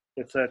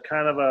 It's a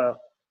kind of a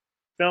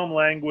film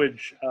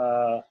language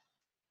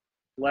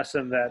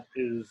lesson that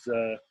is,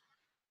 I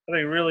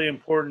think, really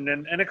important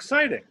and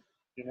exciting.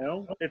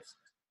 It's,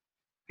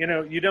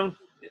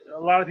 a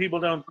lot of people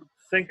don't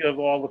think of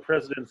All the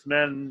President's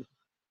Men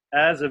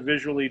as a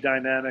visually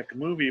dynamic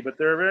movie, but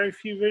there are very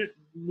few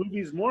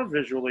movies more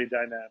visually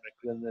dynamic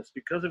than this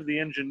because of the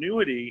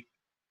ingenuity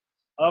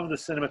of the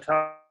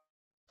cinematography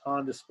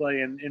on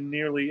display in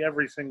nearly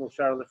every single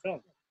shot of the film.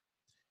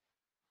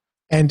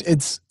 And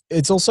it's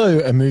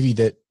also a movie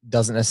that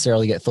doesn't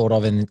necessarily get thought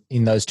of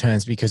in those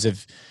terms because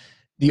of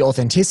the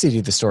authenticity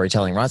of the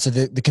storytelling, right? So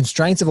the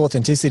constraints of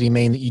authenticity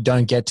mean that you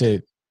don't get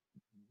to,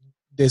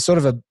 there's sort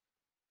of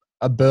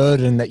a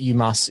burden that you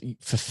must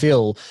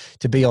fulfill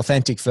to be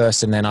authentic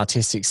first and then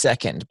artistic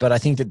second. But I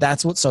think that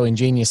that's what's so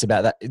ingenious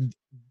about that,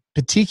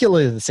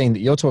 particularly the scene that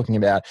you're talking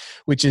about,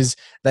 which is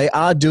they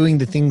are doing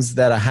the things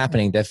that are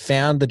happening. They've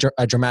found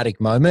a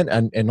dramatic moment.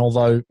 And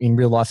although in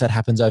real life that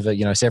happens over,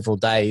 several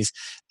days,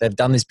 they've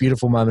done this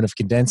beautiful moment of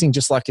condensing,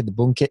 just like in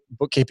the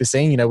bookkeeper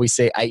scene. We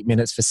see 8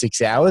 minutes for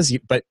 6 hours,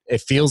 but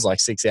it feels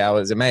like 6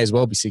 hours. It may as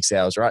well be 6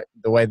 hours, right?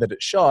 The way that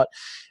it's shot,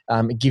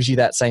 it gives you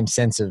that same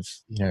sense of,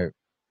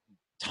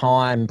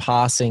 time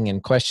passing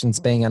and questions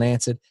being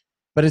unanswered.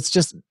 But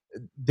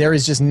there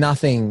is just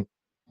nothing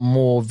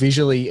more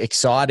visually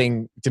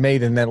exciting to me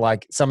than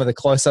like some of the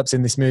close-ups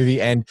in this movie,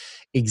 and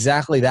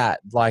exactly that,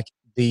 like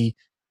the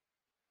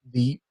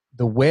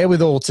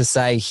wherewithal to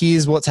say,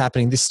 here's what's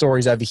happening, this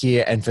story's over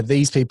here, and for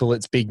these people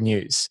it's big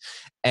news,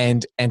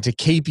 and to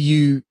keep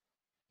you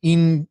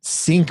in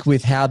sync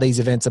with how these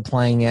events are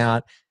playing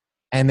out.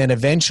 And then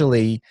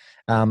eventually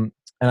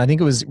and I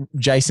think it was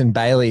Jason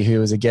Bailey who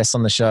was a guest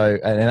on the show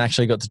and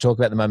actually got to talk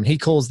about the moment. He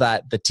calls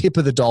that the tip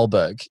of the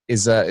Dahlberg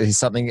is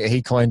something that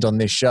he coined on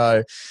this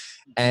show.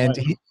 And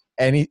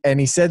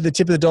he said the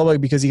tip of the Dahlberg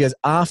because he goes,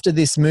 after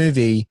this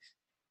movie,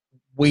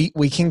 we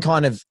can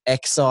kind of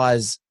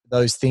excise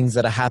those things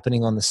that are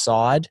happening on the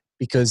side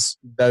because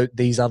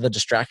these other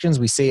distractions,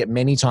 we see it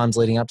many times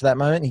leading up to that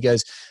moment. He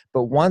goes,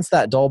 but once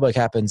that Dahlberg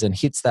happens and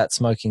hits that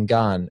smoking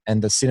gun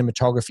and the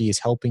cinematography is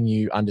helping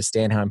you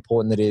understand how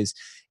important it is,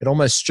 it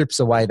almost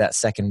strips away that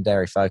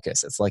secondary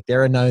focus. It's like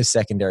there are no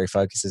secondary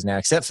focuses now,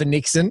 except for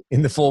Nixon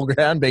in the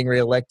foreground being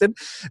reelected.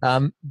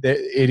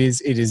 It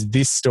is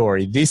this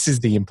story. This is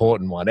the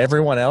important one.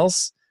 Everyone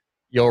else,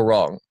 you're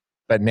wrong.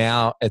 But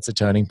now it's a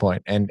turning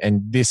point. And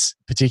this,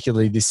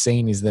 particularly this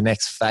scene, is the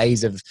next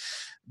phase of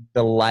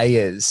the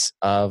layers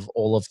of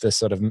all of the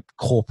sort of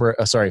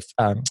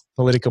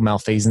political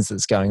malfeasance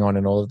that's going on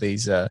in all of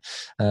these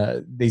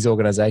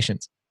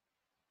organizations.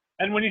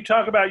 And when you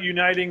talk about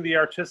uniting the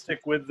artistic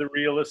with the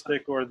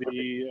realistic or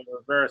the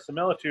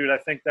verisimilitude, I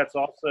think that's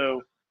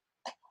also,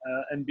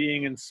 and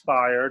being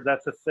inspired,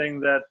 that's a thing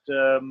that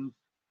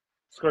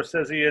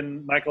Scorsese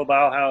and Michael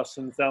Ballhaus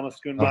and Thelma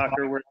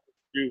Schoonmaker were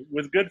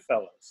with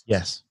Goodfellas.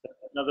 Yes.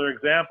 Another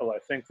example. I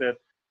think that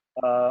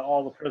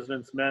All the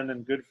President's Men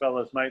and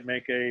Goodfellas might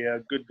make a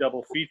good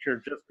double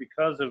feature just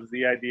because of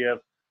the idea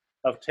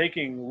of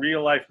taking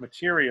real life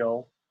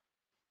material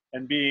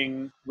and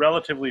being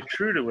relatively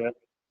true to it,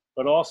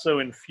 but also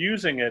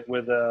infusing it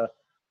with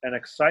an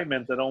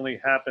excitement that only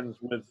happens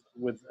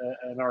with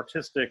an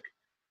artistic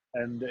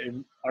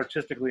and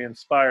artistically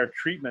inspired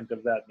treatment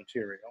of that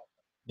material.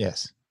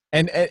 Yes.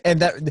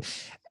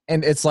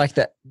 And it's like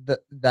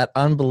that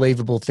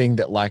unbelievable thing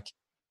that, like,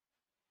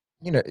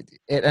 you know,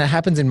 it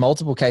happens in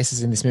multiple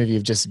cases in this movie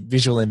of just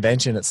visual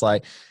invention. It's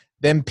like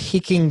them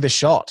picking the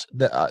shot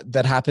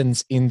that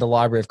happens in the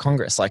Library of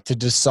Congress, like to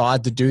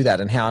decide to do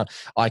that and how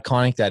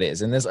iconic that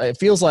is. And it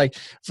feels like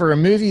for a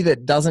movie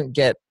that doesn't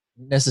get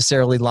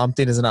necessarily lumped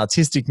in as an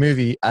artistic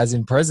movie, as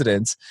in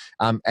Presidents,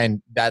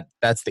 and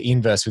that's the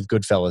inverse with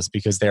Goodfellas,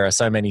 because there are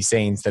so many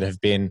scenes that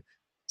have been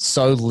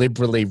so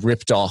liberally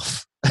ripped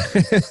off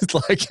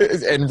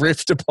and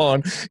riffed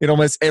upon in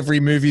almost every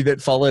movie that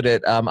followed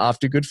it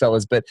after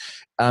Goodfellas. But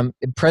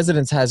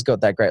Presidents has got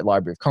that great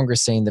Library of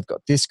Congress scene. They've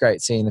got this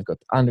great scene. They've got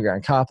the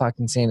underground car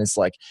parking scene. It's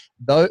like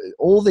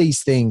all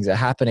these things are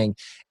happening,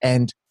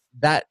 and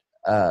that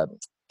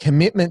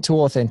commitment to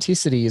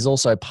authenticity is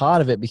also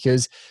part of it,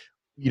 because,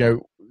 you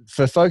know,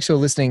 for folks who are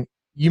listening,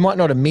 you might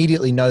not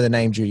immediately know the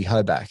name Judy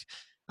Hoback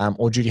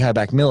or Judy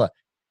Hoback Miller,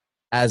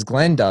 as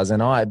Glenn does,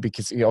 and I,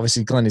 because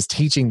obviously Glenn is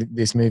teaching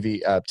this movie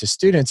to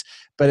students,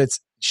 but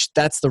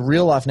that's the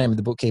real life name of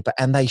the bookkeeper,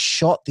 and they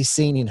shot this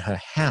scene in her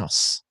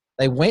house.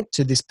 They went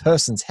to this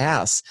person's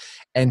house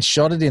and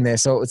shot it in there.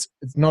 So it's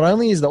not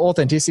only is the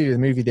authenticity of the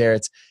movie there,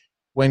 it's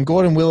when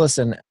Gordon Willis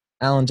and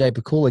Alan J.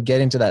 Pakula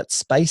get into that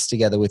space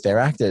together with their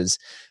actors,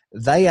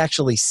 they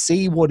actually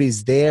see what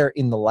is there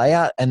in the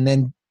layout and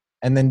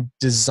then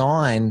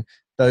design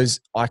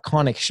those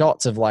iconic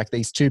shots of like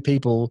these two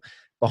people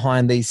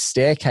behind these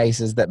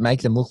staircases that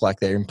make them look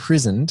like they're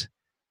imprisoned,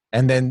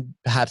 and then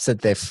perhaps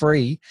that they're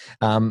free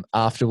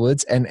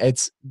afterwards. And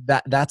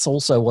that's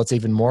also what's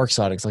even more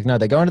exciting. It's like, no,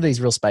 they're going to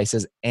these real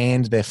spaces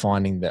and they're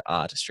finding the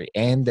artistry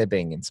and they're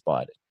being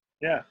inspired.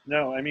 Yeah,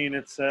 no, I mean,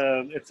 it's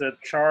a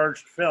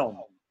charged film.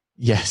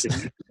 Yes.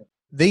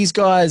 These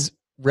guys,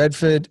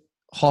 Redford,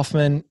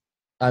 Hoffman,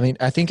 I mean,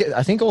 I think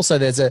also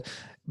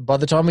by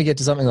the time we get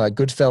to something like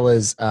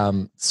Goodfellas,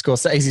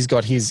 Scorsese's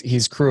got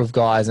his crew of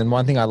guys. And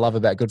one thing I love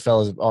about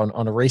Goodfellas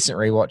on a recent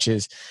rewatch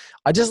is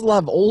I just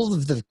love all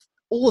of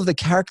the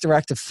character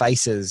actor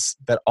faces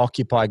that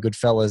occupy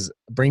Goodfellas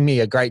bring me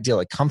a great deal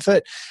of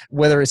comfort.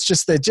 Whether it's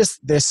just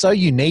they're so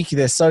unique,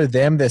 they're so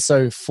them, they're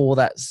so for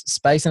that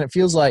space. And it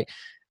feels like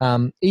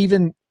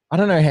even, I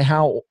don't know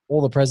how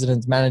All the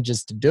Presidents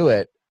manages to do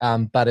it,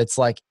 but it's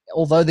like,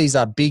 although these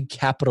are big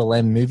capital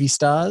M movie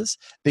stars,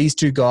 these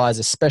two guys,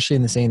 especially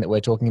in the scene that we're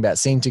talking about,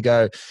 seem to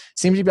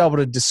be able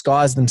to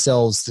disguise their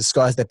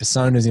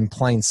personas in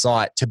plain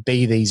sight to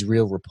be these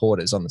real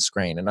reporters on the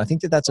screen. And I think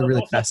that's a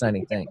really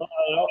fascinating thing.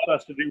 It also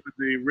has to do with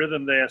the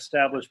rhythm they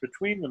establish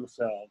between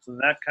themselves, and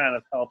that kind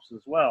of helps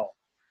as well.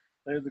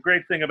 The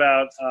great thing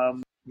about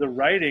the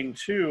writing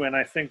too, and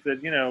I think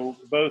that, you know,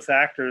 both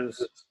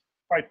actors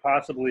quite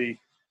possibly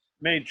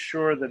made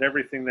sure that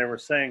everything they were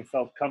saying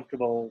felt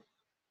comfortable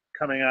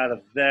coming out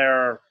of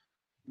their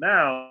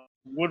mouth.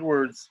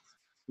 Woodward's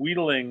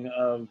wheedling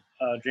of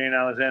Jane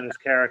Alexander's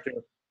character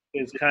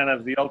is kind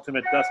of the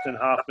ultimate Dustin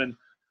Hoffman,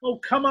 oh,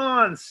 come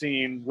on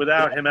scene,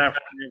 without him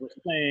actually ever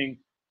saying,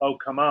 oh,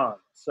 come on.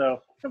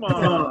 So, come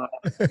on.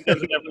 He doesn't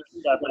ever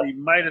do that, but he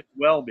might as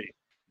well be.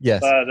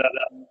 Yes. But,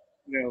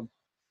 you know,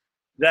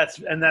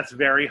 that's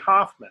very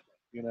Hoffman,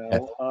 you know.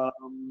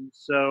 Yes.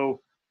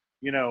 So,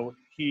 you know,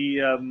 he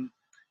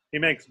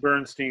makes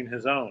Bernstein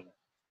his own.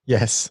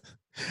 Yes.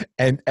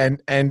 And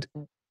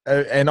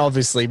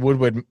obviously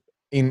Woodward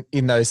in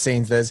those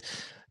scenes,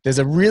 there's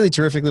a really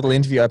terrific little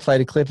interview. I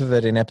played a clip of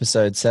it in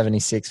episode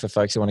 76 for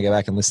folks who want to go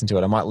back and listen to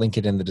it. I might link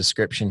it in the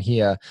description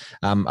here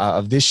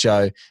of this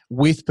show,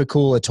 with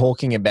Pakula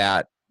talking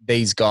about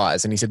these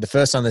guys. And he said the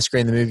first time they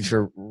screened the movie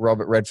for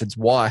Robert Redford's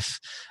wife,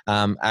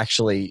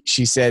 actually,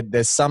 she said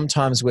there's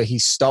sometimes where he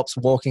stops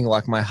walking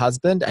like my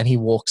husband and he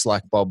walks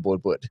like Bob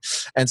Woodward.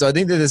 And so I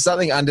think that there's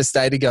something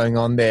understated going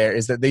on there,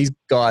 is that these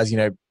guys,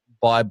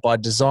 by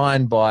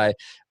design, by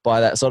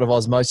that sort of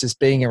osmosis,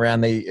 being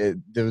around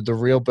the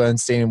real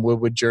Bernstein and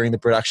Woodward during the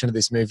production of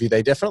this movie,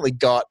 they definitely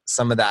got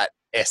some of that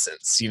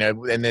essence,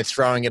 and they're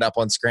throwing it up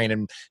on screen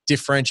and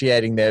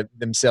differentiating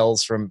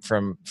themselves from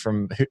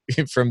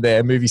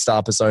their movie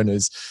star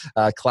personas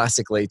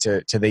classically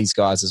to these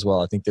guys as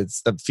well. I think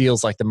that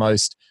feels like the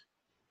most,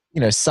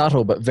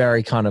 subtle but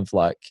very kind of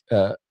like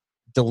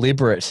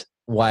deliberate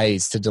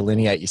ways to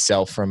delineate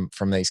yourself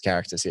from these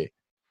characters here.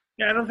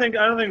 Yeah, I don't think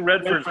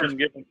Redford's been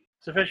given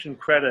sufficient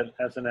credit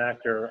as an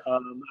actor.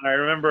 I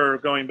remember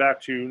going back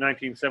to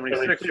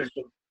 1976.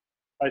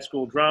 High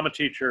school drama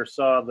teacher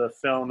saw the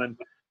film and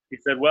he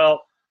said,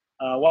 "Well,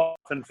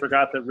 Watson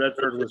forgot that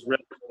Redford was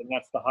Redford, and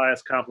that's the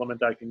highest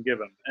compliment I can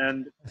give him."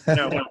 And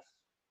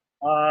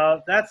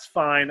that's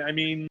fine. I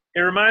mean,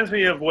 it reminds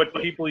me of what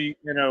people,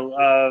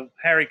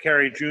 Harry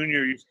Carey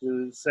Jr. used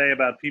to say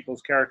about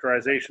people's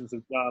characterizations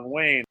of John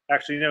Wayne.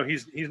 Actually,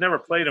 he's never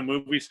played a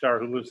movie star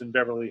who lives in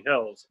Beverly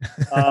Hills.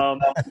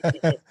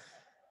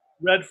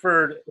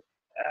 Redford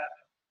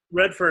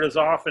has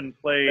often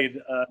played,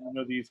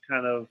 these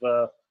kind of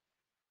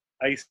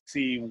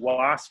icy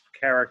wasp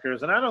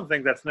characters, and I don't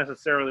think that's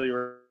necessarily a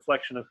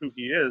reflection of who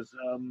he is.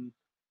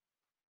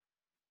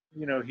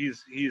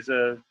 He's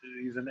an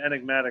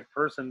enigmatic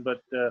person,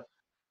 but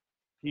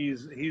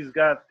he's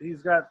got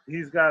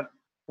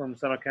from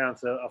some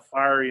accounts a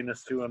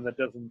fieriness to him that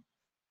doesn't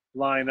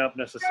line up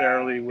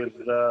necessarily with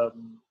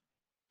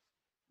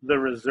the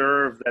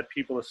reserve that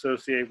people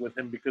associate with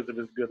him because of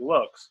his good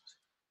looks.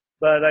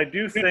 But I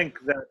do think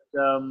that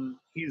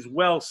he's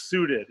well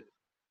suited.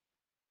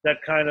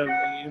 That kind of,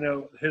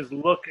 his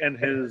look and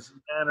his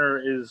manner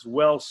is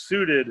well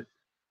suited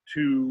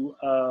to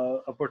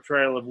a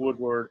portrayal of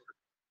Woodward.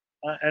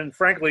 And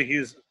frankly,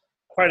 he's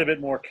quite a bit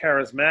more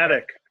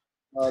charismatic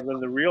than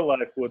the real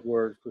life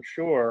Woodward, for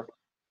sure,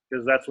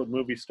 because that's what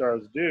movie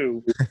stars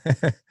do.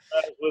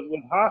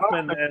 With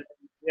Hoffman and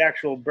the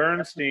actual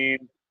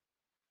Bernstein,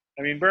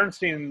 I mean,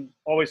 Bernstein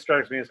always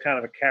strikes me as kind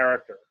of a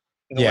character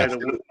in a way that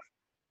Woodward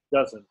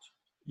doesn't.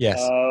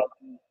 Yes.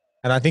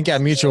 And I think our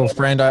mutual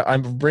friend,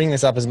 I'm bringing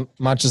this up as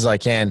much as I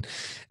can,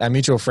 our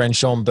mutual friend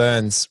Sean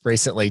Burns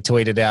recently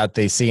tweeted out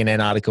the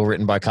CNN article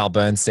written by Carl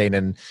Bernstein,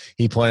 and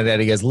he pointed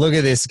out, he goes, "Look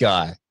at this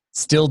guy,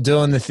 still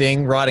doing the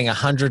thing, writing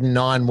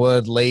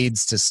 109-word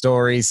leads to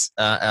stories,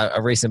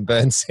 a recent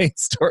Bernstein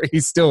story.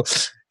 He's still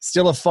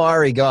a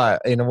fiery guy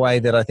in a way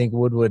that I think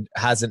Woodward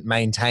hasn't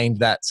maintained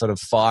that sort of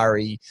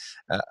fiery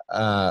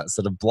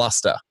sort of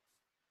bluster."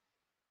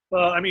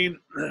 Well, I mean,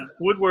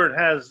 Woodward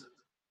has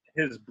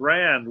his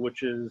brand,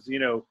 which is,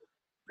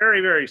 very,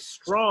 very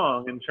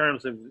strong in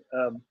terms of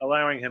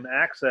allowing him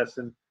access,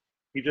 and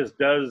he just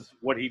does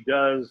what he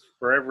does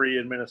for every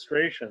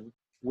administration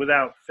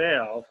without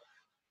fail.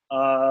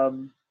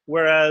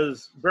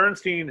 Whereas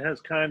Bernstein has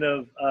kind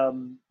of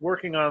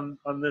working on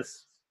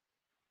this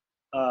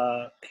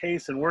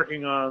case and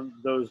working on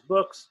those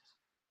books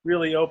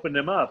really opened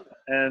him up,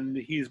 and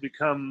he's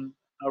become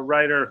a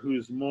writer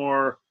who's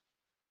more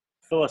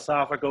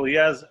philosophical. He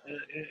has,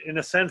 in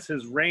a sense,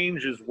 his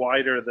range is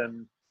wider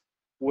than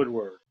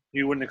Woodward.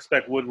 You wouldn't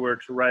expect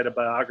Woodward to write a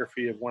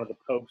biography of one of the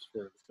popes,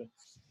 for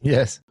instance.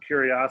 Yes.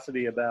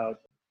 Curiosity about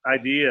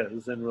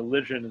ideas and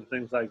religion and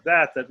things like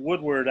that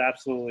Woodward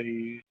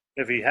absolutely,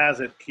 if he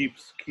has it,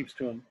 keeps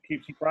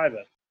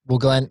private. Well,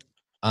 Glenn,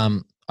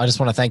 I just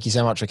want to thank you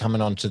so much for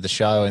coming on to the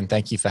show, and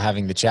thank you for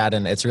having the chat.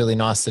 And it's really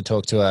nice to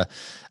talk to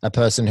a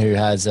person who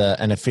has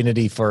an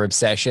affinity for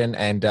obsession,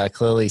 and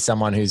clearly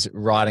someone who's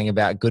writing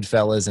about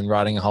Goodfellas and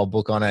writing a whole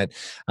book on it.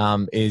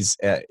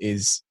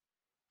 It's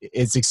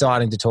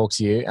exciting to talk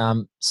to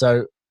you.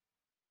 So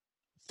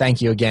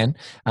thank you again.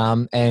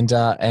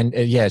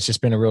 It's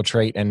just been a real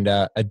treat, and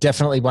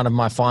definitely one of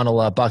my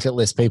final bucket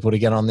list people to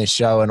get on this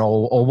show, and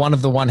or one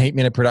of the One Heat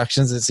Minute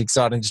productions. It's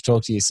exciting to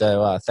talk to you.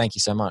 So thank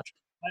you so much.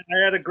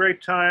 I had a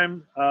great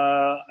time.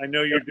 I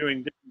know you're doing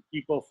different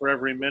people for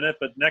every minute,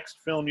 but next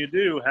film you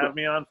do, have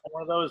me on for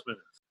one of those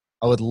minutes.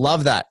 I would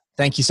love that.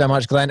 Thank you so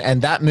much, Glenn.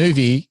 And that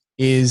movie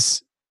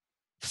is,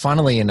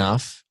 funnily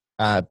enough,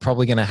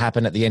 probably going to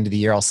happen at the end of the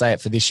year. I'll say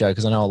it for this show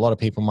because I know a lot of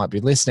people might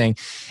be listening.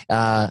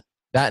 That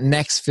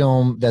next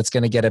film that's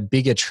going to get a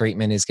bigger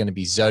treatment is going to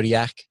be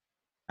Zodiac,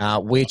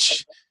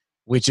 which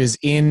is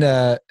in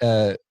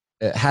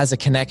has a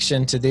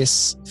connection to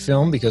this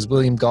film because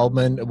William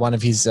Goldman, one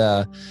of his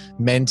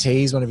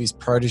mentees, one of his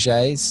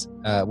proteges,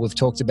 we've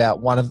talked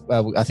about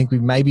I think we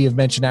maybe have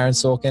mentioned Aaron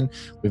Sorkin.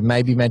 We've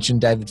maybe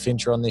mentioned David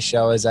Fincher on this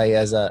show as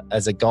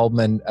a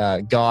Goldman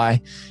guy.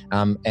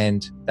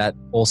 And that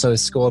also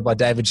is scored by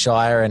David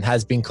Shire and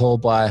has been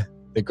called by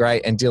the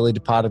great and dearly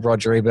departed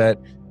Roger Ebert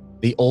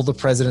All the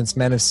President's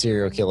Men of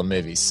serial killer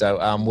movies. So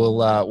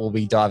we'll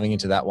be diving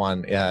into that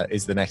one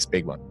is the next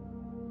big one.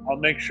 I'll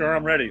make sure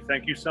I'm ready.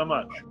 Thank you so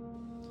much.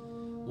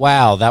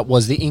 Wow, that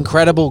was the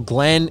incredible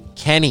Glenn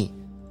Kenny.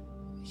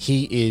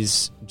 He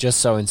is just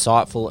so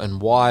insightful and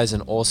wise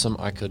and awesome.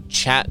 I could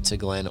chat to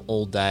Glenn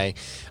all day.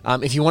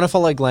 If you want to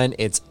follow Glenn,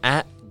 it's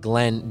at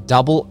Glenn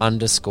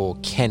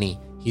 _Kenny.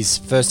 His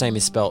first name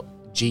is spelled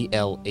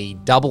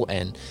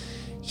GLENN.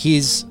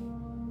 His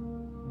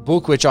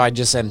book, which I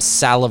just am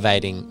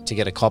salivating to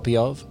get a copy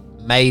of,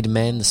 Made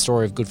Men, The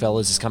Story of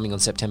Goodfellas, is coming on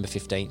September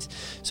 15th.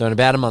 So in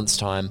about a month's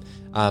time.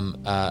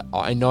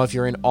 I know if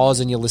you're in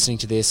Oz and you're listening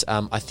to this,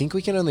 I think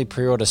we can only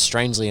pre-order,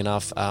 strangely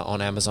enough,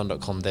 on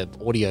Amazon.com, the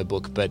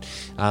audiobook, but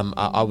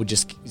I would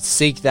just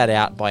seek that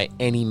out by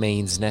any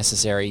means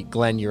necessary.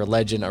 Glenn, you're a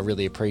legend. I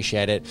really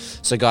appreciate it.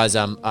 So guys,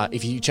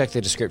 if you check the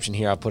description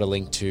here, I'll put a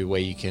link to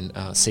where you can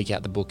seek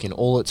out the book in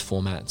all its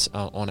formats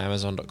on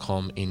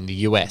Amazon.com in the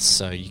US,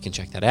 so you can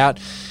check that out.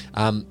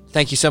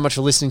 Thank you so much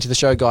for listening to the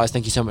show, guys.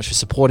 Thank you so much for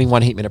supporting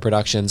One Heat Minute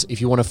Productions.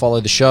 If you want to follow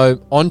the show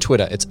on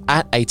Twitter, it's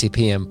at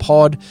ATPM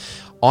Pod.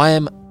 I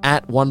am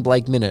at One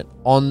Blake Minute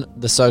on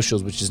the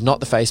socials, which is not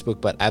the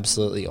Facebook, but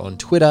absolutely on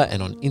Twitter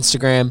and on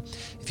Instagram.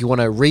 If you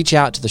want to reach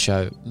out to the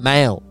show,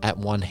 mail at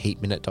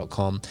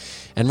oneheatminute.com.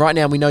 And right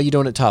now, we know you're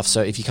doing it tough.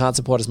 So if you can't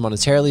support us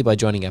monetarily by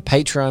joining our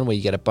Patreon, where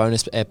you get a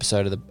bonus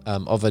episode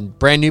of a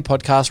brand new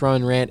podcast,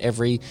 Rowan Rant,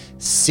 every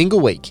single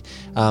week,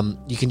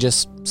 you can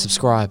just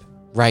subscribe,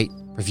 rate,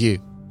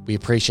 review. We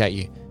appreciate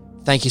you.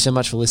 Thank you so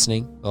much for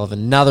listening. We'll have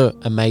another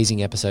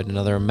amazing episode,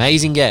 another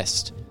amazing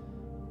guest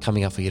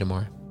coming up for you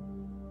tomorrow.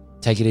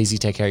 Take it easy.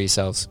 Take care of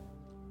yourselves.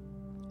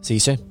 See you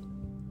soon.